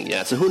damn thing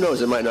yet, so who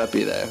knows, it might not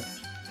be there.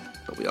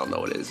 But we all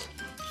know it is.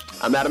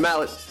 I'm Adam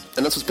Mallett,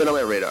 and that's what's been on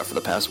my radar for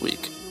the past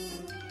week.